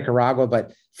family are in Nicaragua.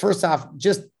 But first off,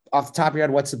 just off the top of your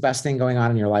head, what's the best thing going on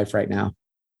in your life right now?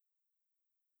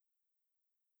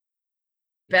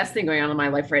 Best thing going on in my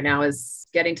life right now is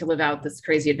getting to live out this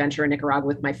crazy adventure in Nicaragua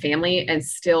with my family and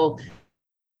still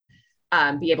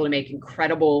be able to make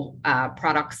incredible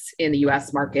products in the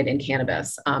US market in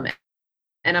cannabis.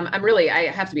 And I'm really, I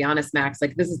have to be honest, Max,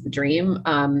 like this is the dream.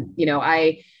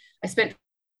 I spent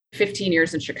 15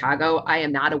 years in Chicago. I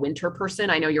am not a winter person.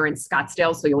 I know you're in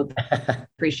Scottsdale, so you'll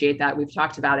appreciate that. We've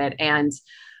talked about it. And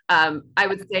I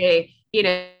would say,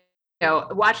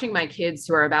 watching my kids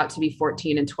who are about to be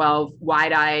 14 and 12,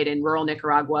 wide-eyed in rural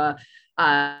Nicaragua,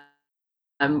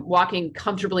 walking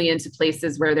comfortably into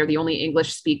places where they're the only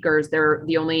English speakers, they're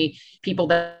the only people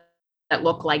that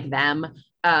look like them,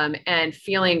 and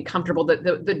feeling comfortable,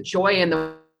 the joy and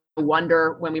the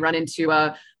wonder when we run into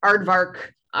a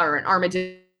aardvark or an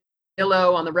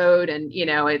armadillo on the road, and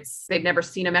they've never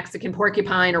seen a Mexican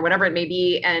porcupine or whatever it may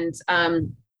be. And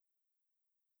I've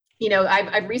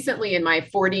recently in my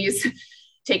 40s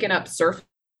taken up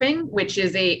surfing, which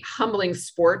is a humbling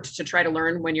sport to try to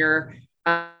learn when you're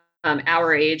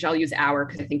our age. I'll use our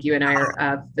because I think you and I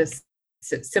are this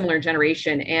similar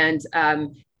generation. And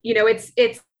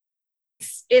it's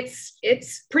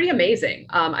it's pretty amazing.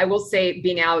 I will say,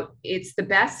 being out, it's the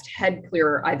best head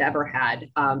clearer I've ever had.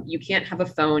 You can't have a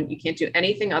phone, you can't do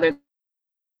anything other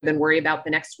than worry about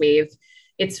the next wave.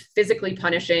 It's physically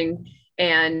punishing,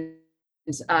 and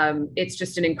it's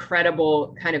just an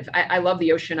incredible kind of. I love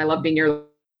the ocean. I love being near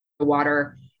the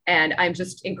water, and I'm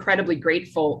just incredibly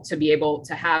grateful to be able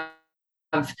to have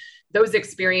those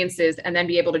experiences, and then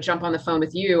be able to jump on the phone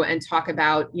with you and talk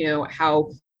about,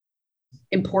 how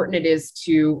important it is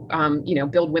to,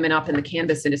 build women up in the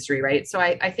cannabis industry, right? So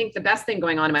I think the best thing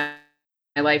going on in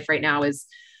my life right now is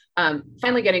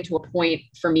finally getting to a point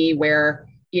for me where,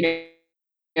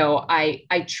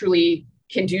 I truly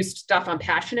can do stuff I'm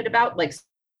passionate about, like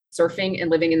surfing and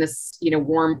living in this,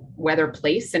 warm weather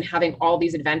place and having all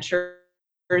these adventures,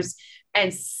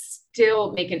 and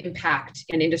still make an impact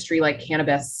in an industry like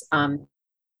cannabis, and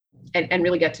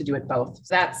really get to do it both.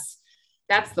 So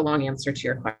that's the long answer to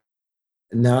your question.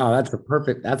 No, that's the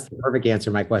perfect answer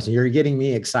to my question. You're getting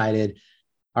me excited.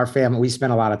 Our family, we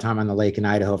spend a lot of time on the lake in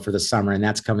Idaho for the summer, and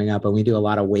that's coming up. And we do a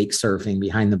lot of wake surfing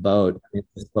behind the boat.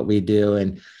 It's what we do.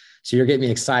 And so you're getting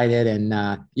me excited.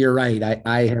 And you're right.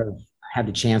 I have had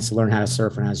the chance to learn how to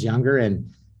surf when I was younger.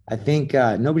 And I think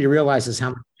nobody realizes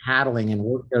how much paddling and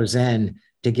work goes in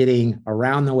to getting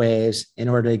around the waves in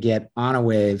order to get on a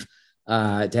wave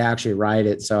to actually ride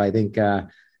it. So I think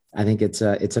it's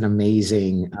an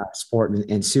amazing sport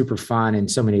and super fun in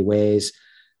so many ways.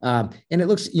 And it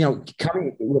looks,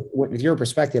 coming with your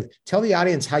perspective, tell the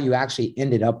audience how you actually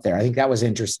ended up there. I think that was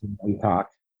interesting when we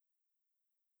talked.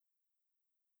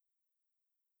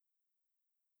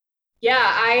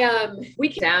 Yeah, we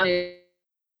came down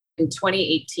in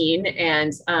 2018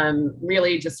 and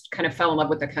really just kind of fell in love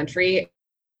with the country.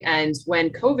 And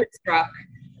when COVID struck,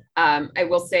 I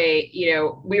will say,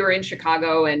 we were in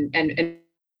Chicago and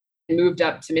moved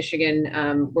up to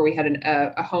Michigan, where we had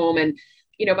a home. And,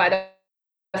 by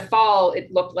the fall,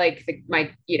 it looked like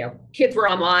my kids were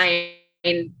online,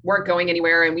 weren't going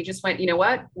anywhere. And we just went,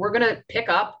 what, we're going to pick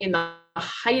up in the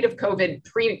height of COVID,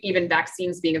 pre even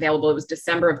vaccines being available. It was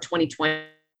December of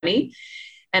 2020.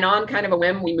 And on kind of a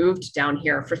whim, we moved down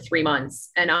here for 3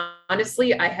 months. And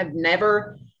honestly, I have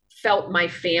never felt my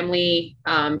family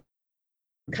kind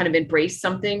of embrace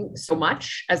something so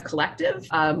much as collective.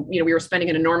 We were spending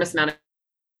an enormous amount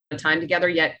of time together,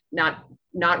 yet not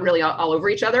really all over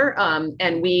each other.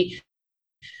 And we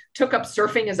took up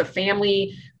surfing as a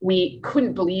family. We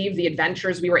couldn't believe the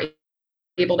adventures we were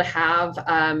able to have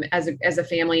as a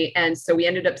family. And so we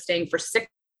ended up staying for 6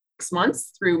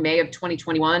 months through May of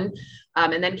 2021,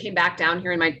 and then came back down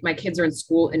here. And my kids are in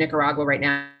school in Nicaragua right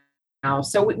now.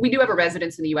 So we do have a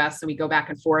residence in the US and we go back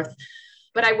and forth.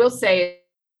 But I will say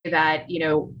that,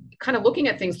 kind of looking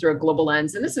at things through a global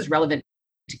lens, and this is relevant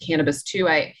to cannabis too.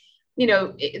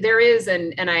 There is,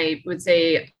 and I would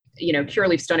say,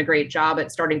 Curaleaf's done a great job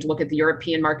at starting to look at the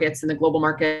European markets and the global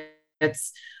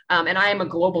markets. And I am a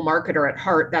global marketer at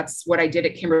heart. That's what I did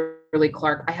at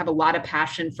Kimberly-Clark. I have a lot of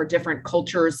passion for different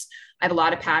cultures. I have a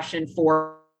lot of passion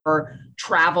for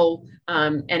travel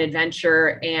and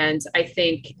adventure. And I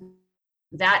think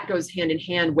that goes hand in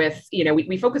hand with,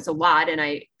 we focus a lot, and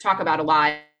I talk about a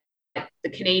lot, the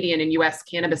Canadian and US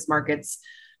cannabis markets.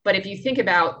 But if you think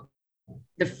about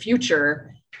the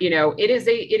future,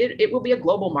 it will be a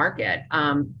global market.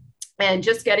 And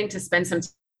just getting to spend some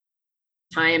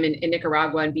time in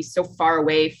Nicaragua and be so far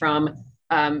away from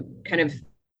kind of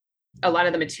a lot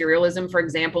of the materialism, for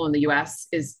example, in the US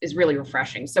is really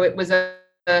refreshing. So it was a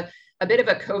bit of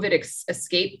a COVID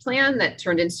escape plan that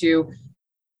turned into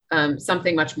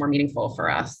something much more meaningful for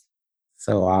us.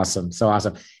 So awesome. So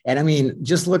awesome. And I mean,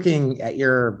 just looking at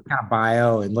your kind of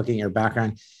bio and looking at your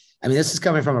background, I mean, this is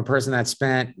coming from a person that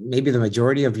spent maybe the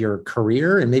majority of your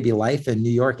career and maybe life in New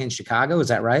York and Chicago. Is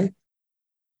that right?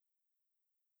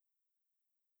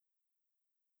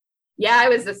 Yeah, I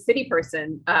was a city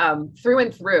person through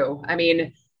and through. I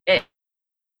mean,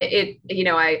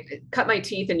 I cut my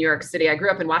teeth in New York City. I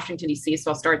grew up in Washington, D.C., so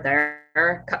I'll start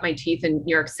there. Cut my teeth in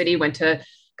New York City, went to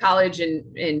college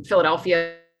in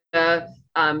Philadelphia,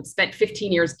 spent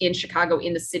 15 years in Chicago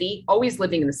in the city, always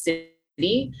living in the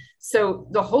city. So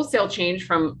the wholesale change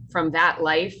from that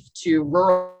life to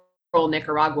rural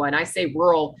Nicaragua, and I say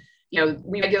rural,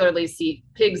 we regularly see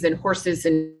pigs and horses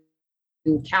and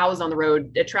cows on the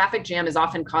road. A traffic jam is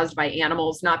often caused by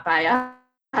animals, not by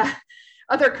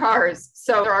other cars.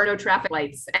 So there are no traffic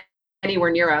lights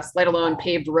anywhere near us, let alone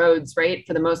paved roads, right?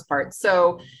 For the most part.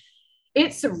 So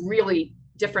it's a really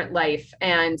different life.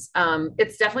 And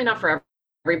it's definitely not for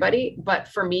everybody, but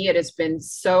for me, it has been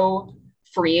so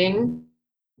freeing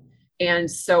and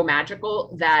so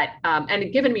magical that, and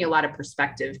it given me a lot of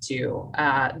perspective too,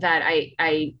 that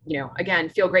I, again,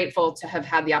 feel grateful to have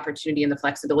had the opportunity and the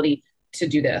flexibility to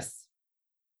do this.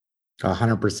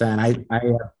 100%. I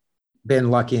have been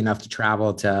lucky enough to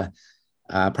travel to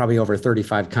probably over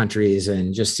 35 countries,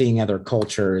 and just seeing other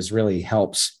cultures really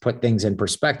helps put things in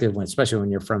perspective, especially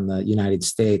when you're from the United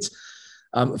States.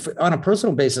 On a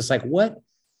personal basis, like what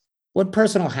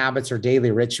personal habits or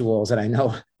daily rituals that I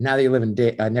know now that you live in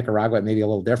Nicaragua, it may be a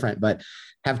little different, but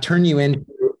have turned you into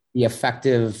the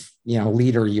effective,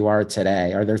 leader you are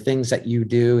today? Are there things that you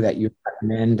do that you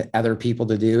recommend other people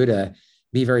to do to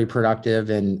be very productive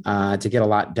and to get a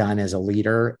lot done as a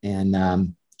leader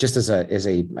and just as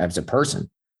a person?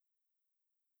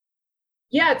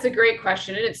 Yeah, it's a great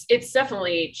question. And it's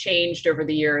definitely changed over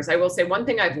the years. I will say one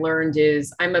thing I've learned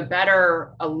is I'm a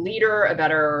better leader, a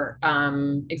better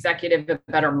executive, a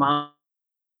better mom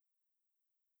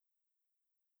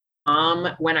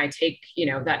when I take,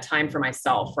 that time for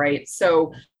myself, right?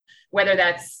 So whether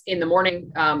that's in the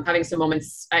morning, having some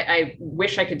moments, I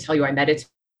wish I could tell you I meditate,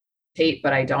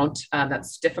 but I don't.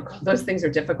 That's difficult. Those things are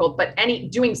difficult, but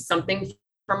doing something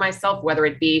for myself, whether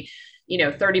it be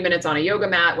 30 minutes on a yoga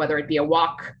mat, whether it be a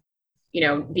walk,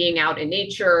 being out in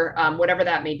nature, whatever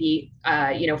that may be.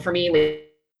 For me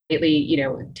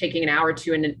lately, taking an hour or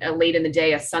two late in the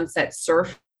day, a sunset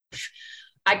surf,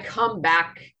 I come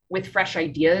back with fresh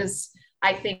ideas.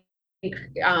 I think,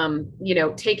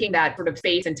 taking that sort of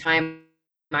space and time,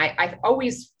 I've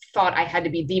always thought I had to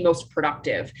be the most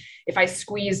productive. If I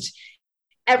squeezed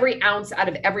every ounce out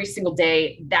of every single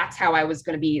day, that's how I was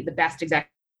going to be the best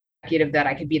executive that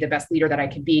I could be, the best leader that I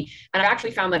could be. And I've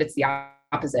actually found that it's the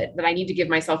opposite, that I need to give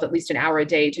myself at least an hour a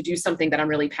day to do something that I'm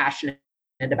really passionate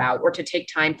about, or to take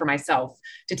time for myself,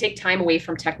 to take time away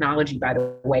from technology, by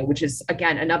the way, which is,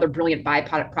 again, another brilliant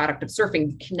byproduct of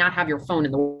surfing. You cannot have your phone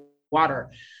in the water.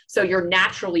 So you're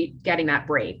naturally getting that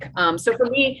break. So for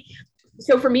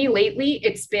me lately,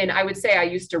 it's been, I would say I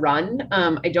used to run.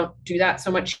 I don't do that so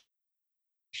much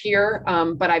here,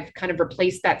 but I've kind of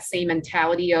replaced that same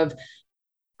mentality of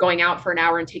going out for an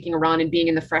hour and taking a run and being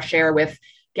in the fresh air with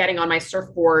getting on my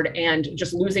surfboard and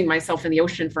just losing myself in the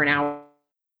ocean for an hour.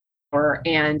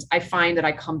 And I find that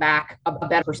I come back a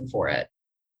better person for it.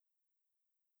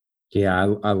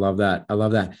 Yeah, I love that. I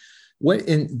love that. What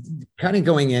in kind of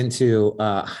going into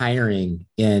hiring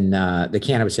in the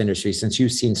cannabis industry, since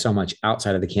you've seen so much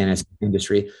outside of the cannabis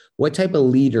industry, what type of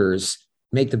leaders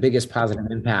make the biggest positive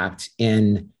impact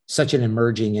in such an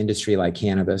emerging industry like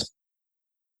cannabis?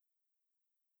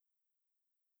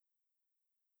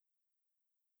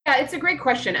 Yeah, it's a great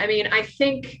question. I mean, I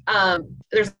think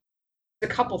there's a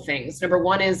couple things. Number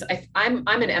one is I'm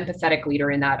an empathetic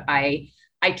leader in that I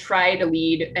try to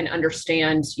lead and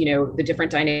understand, the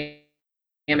different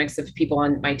dynamics of people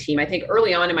on my team. I think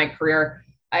early on in my career,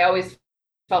 I always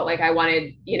felt like I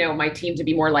wanted, my team to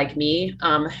be more like me.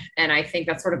 And I think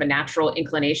that's sort of a natural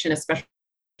inclination, especially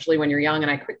when you're young.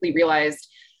 And I quickly realized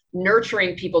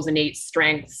nurturing people's innate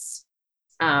strengths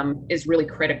is really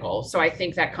critical. So I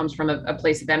think that comes from a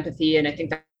place of empathy. And I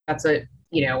think that's a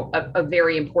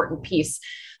very important piece.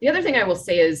 The other thing I will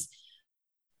say is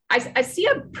I see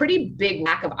a pretty big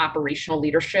lack of operational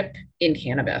leadership in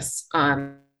cannabis.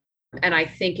 And I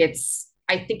think it's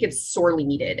sorely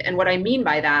needed. And what I mean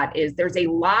by that is there's a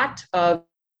lot of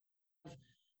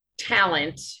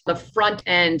talent, the front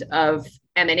end of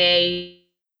M&A,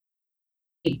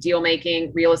 deal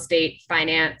making, real estate,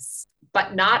 finance,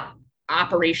 but not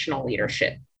operational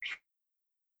leadership.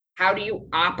 How do you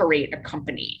operate a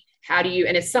company?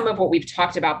 And it's some of what we've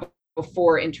talked about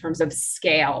before in terms of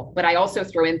scale, but I also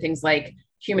throw in things like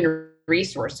human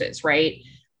resources, right?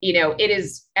 It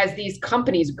is, as these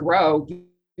companies grow,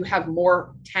 you have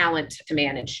more talent to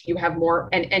manage. You have more,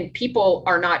 and people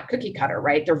are not cookie cutter,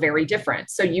 right? They're very different.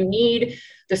 So you need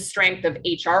the strength of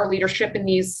HR leadership in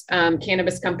these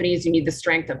cannabis companies. You need the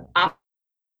strength of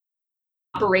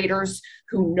operators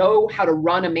who know how to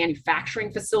run a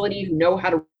manufacturing facility, who know how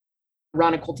to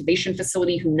run a cultivation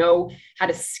facility, who know how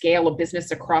to scale a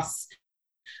business across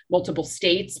multiple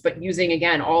states, but using,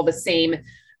 again, all the same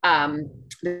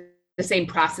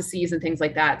processes and things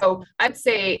like that. So I'd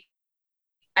say,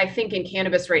 I think in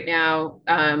cannabis right now,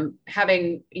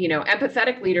 having,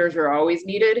 empathetic leaders are always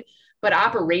needed, but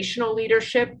operational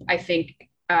leadership, I think,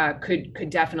 could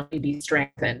definitely be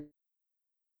strengthened.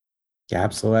 Yeah,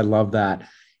 absolutely. I love that.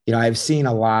 I've seen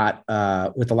a lot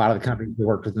with a lot of the companies we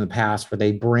worked with in the past where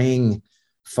they bring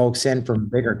folks in from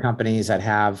bigger companies that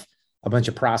have a bunch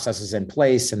of processes in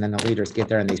place, and then the leaders get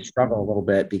there and they struggle a little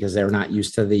bit because they're not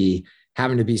used to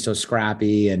having to be so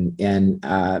scrappy and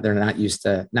they're not used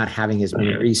to not having as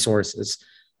many resources.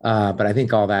 But I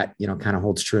think all that, kind of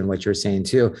holds true in what you're saying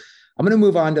too. I'm going to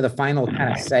move on to the final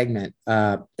kind of segment.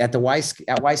 At Y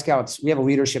Scouts, we have a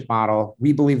leadership model.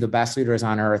 We believe the best leaders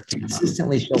on earth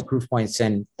consistently show proof points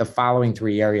in the following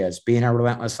three areas: being a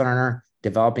relentless learner,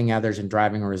 developing others, and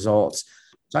driving results.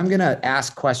 So I'm going to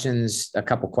ask a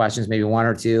couple questions, maybe one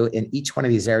or two in each one of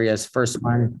these areas. First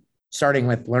one, starting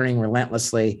with learning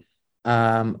relentlessly.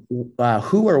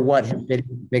 Who or what has been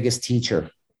your biggest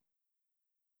teacher?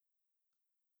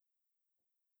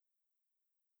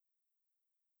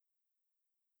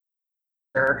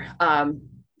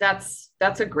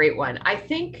 That's a great one. I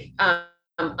think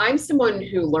I'm someone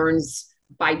who learns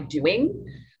by doing,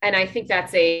 and I think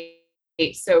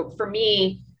so for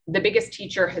me, the biggest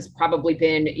teacher has probably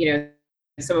been,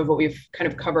 some of what we've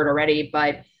kind of covered already,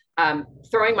 but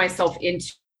throwing myself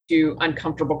into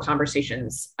uncomfortable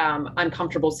conversations,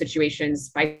 uncomfortable situations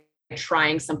by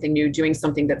trying something new, doing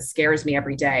something that scares me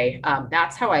every day.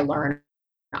 That's how I learn.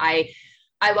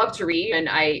 I love to read and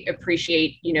I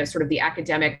appreciate, sort of the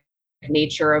academic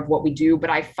nature of what we do, but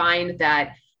I find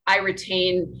that I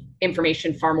retain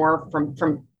information far more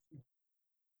from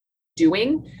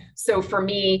doing. So for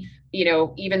me,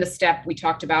 even the step we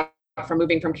talked about from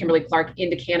moving from Kimberly-Clark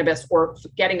into cannabis, or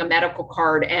getting a medical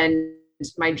card, and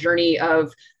my journey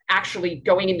of actually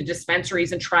going into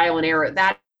dispensaries and trial and error,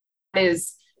 that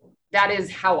is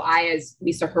how I, as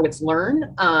Lisa Hurwitz,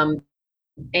 learn.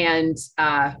 And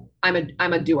I'm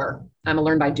a doer. I'm a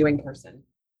learn by doing person.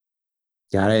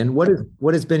 Got it. And what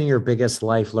has been your biggest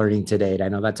life learning to date? I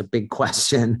know that's a big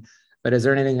question, but is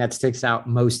there anything that sticks out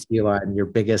most to you on your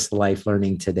biggest life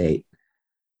learning to date?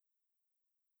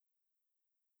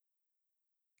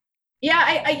 Yeah,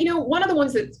 I one of the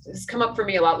ones that has come up for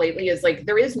me a lot lately is like,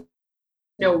 there is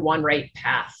no one right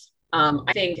path.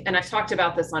 I think, and I've talked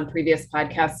about this on previous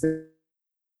podcasts and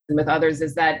with others,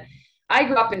 is that I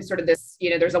grew up in sort of this,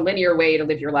 there's a linear way to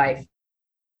live your life,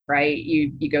 right?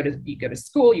 You go to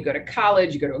school, you go to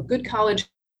college, you go to a good college,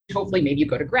 hopefully maybe you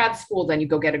go to grad school, then you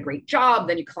go get a great job,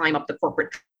 then you climb up the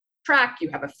corporate track, you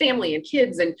have a family and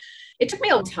kids. And it took me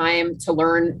a long time to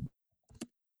learn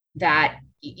that,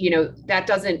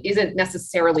 that isn't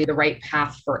necessarily the right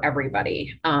path for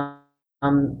everybody.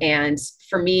 And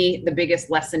for me, the biggest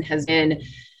lesson has been,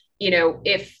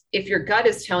 if your gut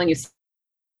is telling you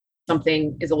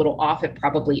something is a little off, it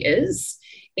probably is.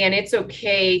 And it's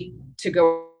okay to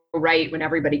go right when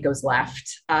everybody goes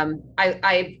left.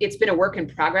 It's been a work in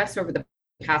progress over the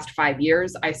past 5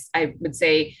 years. I would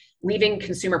say leaving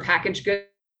consumer packaged goods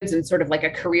and sort of like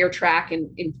a career track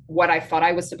in what I thought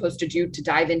I was supposed to do to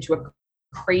dive into a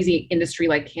crazy industry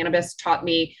like cannabis taught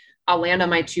me I'll land on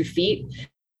my 2 feet.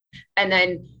 And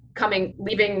then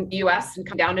leaving the US and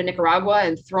come down to Nicaragua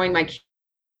and throwing my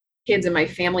kids and my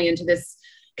family into this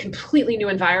completely new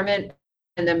environment,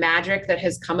 and the magic that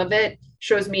has come of it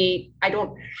shows me I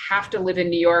don't have to live in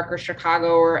New York or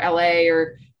Chicago or LA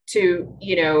or to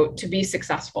be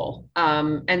successful.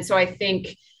 And so I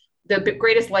think the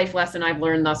greatest life lesson I've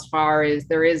learned thus far is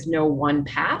there is no one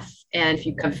path. And if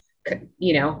you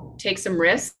take some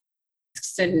risks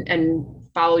and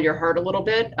follow your heart a little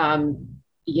bit,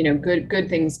 good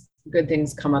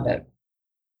things come of it.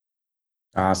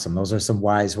 Awesome. Those are some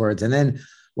wise words. And then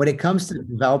when it comes to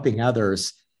developing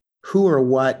others, who or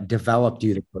what developed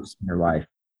you the most in your life?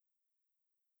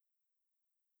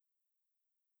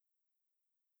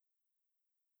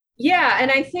 Yeah.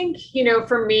 And I think,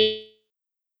 for me,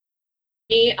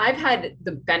 I've had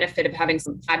the benefit of having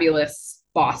some fabulous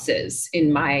bosses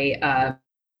in my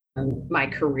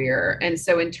career. And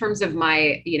so in terms of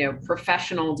my,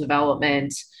 professional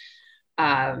development,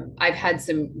 I've had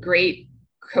some great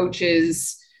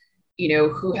coaches,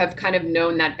 who have kind of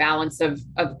known that balance of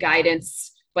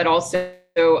guidance, but also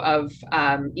of,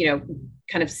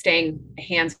 kind of staying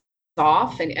hands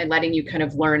off and letting you kind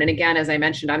of learn. And again, as I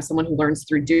mentioned, I'm someone who learns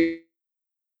through doing.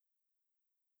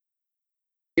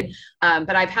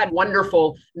 But I've had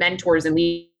wonderful mentors and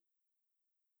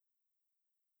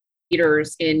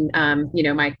leaders in,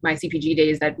 my CPG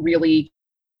days that really,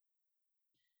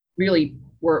 really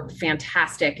were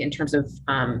fantastic in terms of,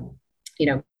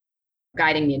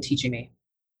 guiding me and teaching me.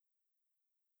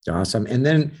 Awesome. And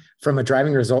then from a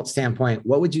driving result standpoint,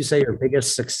 what would you say your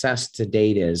biggest success to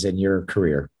date is in your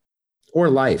career or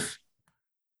life?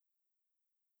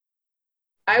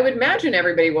 I would imagine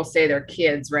everybody will say their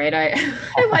kids, right?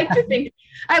 I like to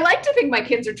think my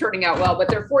kids are turning out well, but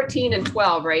they're 14 and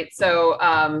 12, right? So,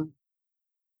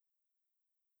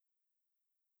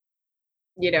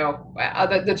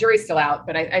 the jury's still out,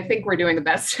 but I think we're doing the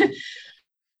best.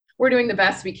 We're doing the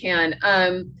best we can.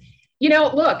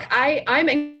 Look,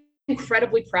 I'm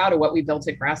incredibly proud of what we built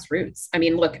at Grassroots. I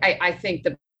mean, look, I think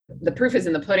the the proof is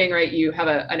in the pudding, right? You have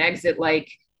an exit like,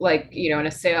 in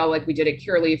a sale, like we did at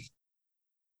Curaleaf.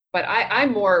 But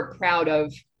I'm more proud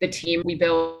of the team we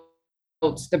built,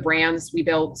 the brands we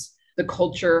built, the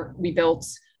culture we built.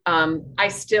 I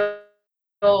still,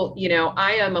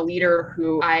 I am a leader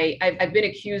who I've been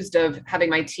accused of having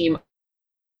my team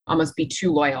almost be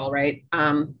too loyal, right?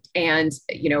 And,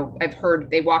 I've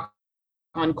heard they walk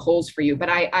on coals for you, but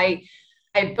I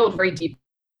build very deep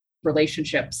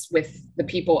relationships with the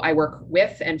people I work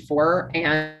with and for,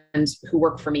 and who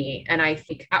work for me. And I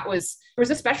think there was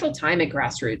a special time at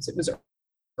Grassroots. It was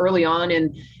early on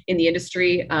in the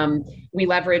industry. We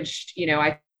leveraged,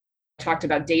 I talked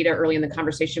about data early in the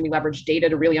conversation. We leveraged data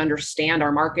to really understand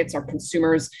our markets, our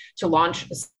consumers, to launch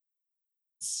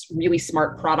really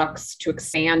smart products, to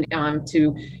expand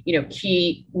to,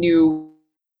 key new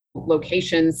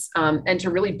locations, and to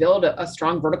really build a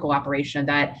strong vertical operation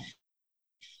that,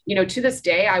 to this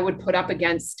day, I would put up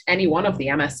against any one of the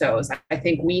MSOs. I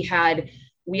think we had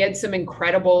some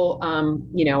incredible,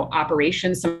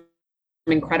 operations, some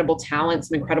incredible talent,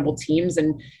 some incredible teams.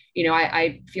 And,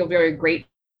 I feel very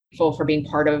grateful for being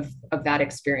part of that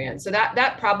experience. So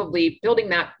that probably building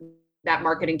that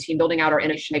marketing team, building out our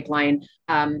innovation pipeline,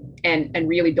 and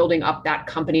really building up that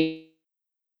company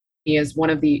as one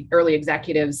of the early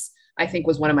executives, I think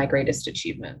was one of my greatest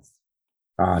achievements.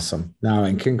 Awesome. No,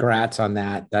 and congrats on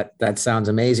that. That sounds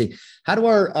amazing. How do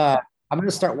I'm going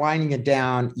to start winding it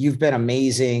down. You've been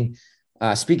amazing.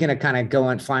 Speaking of kind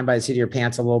of flying by the seat of your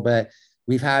pants a little bit,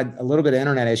 we've had a little bit of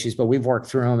internet issues, but we've worked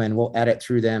through them and we'll edit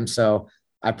through them. So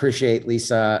I appreciate,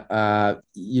 Lisa,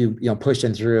 you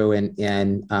pushing through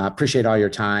and appreciate all your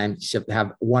time. You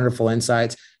have wonderful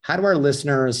insights. How do our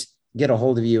listeners get a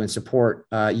hold of you and support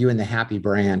you and the Happy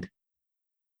brand?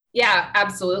 Yeah,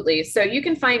 absolutely. So you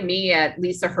can find me at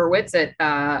Lisa Hurwitz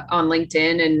on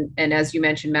LinkedIn. And as you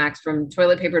mentioned, Max, from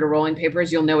toilet paper to rolling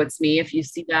papers, you'll know it's me. If you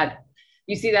see that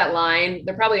line,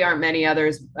 there probably aren't many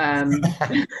others with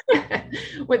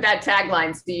that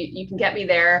tagline. So you can get me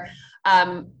there.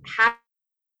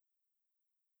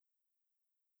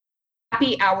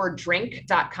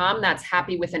 happyhourdrink.com. That's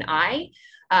happy with an I,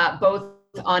 both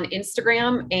on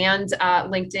Instagram and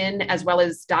LinkedIn, as well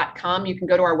as .com. You can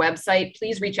go to our website.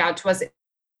 Please reach out to us.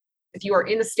 If you are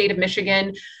in the state of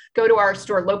Michigan, go to our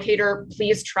store locator.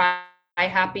 Please try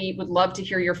Happy. Would love to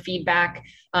hear your feedback.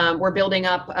 We're building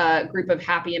up a group of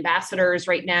Happy ambassadors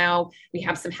right now. We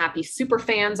have some Happy super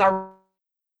fans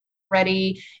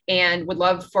already, and would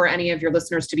love for any of your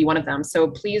listeners to be one of them. So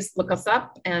please look us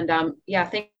up. And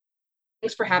thanks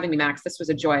for having me, Max. This was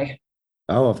a joy.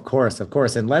 Oh, of course.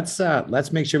 And let's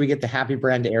make sure we get the Happy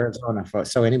brand to Arizona.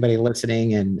 So anybody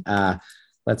listening, and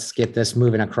let's get this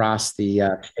moving across the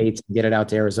states and get it out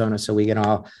to Arizona so we can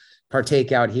all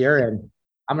partake out here. And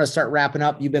I'm going to start wrapping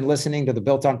up. You've been listening to the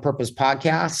Built on Purpose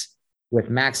podcast with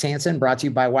Max Hansen, brought to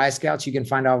you by Y Scouts. You can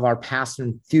find all of our past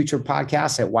and future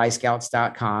podcasts at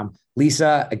yscouts.com.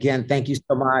 Lisa, again, thank you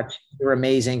so much. You're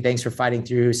amazing. Thanks for fighting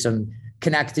through some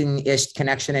connection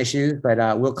issues,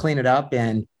 but we'll clean it up,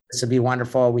 and this will be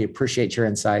wonderful. We appreciate your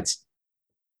insights.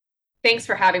 Thanks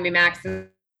for having me, Max.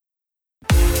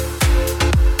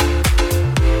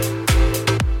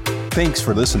 Thanks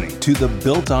for listening to the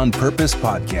Built on Purpose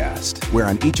podcast, where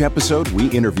on each episode we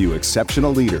interview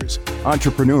exceptional leaders,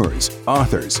 entrepreneurs,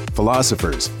 authors,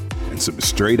 philosophers, and some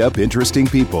straight up interesting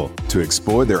people to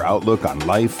explore their outlook on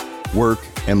life, work,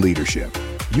 and leadership.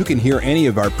 You can hear any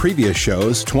of our previous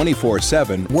shows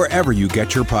 24/7 wherever you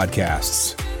get your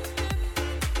podcasts.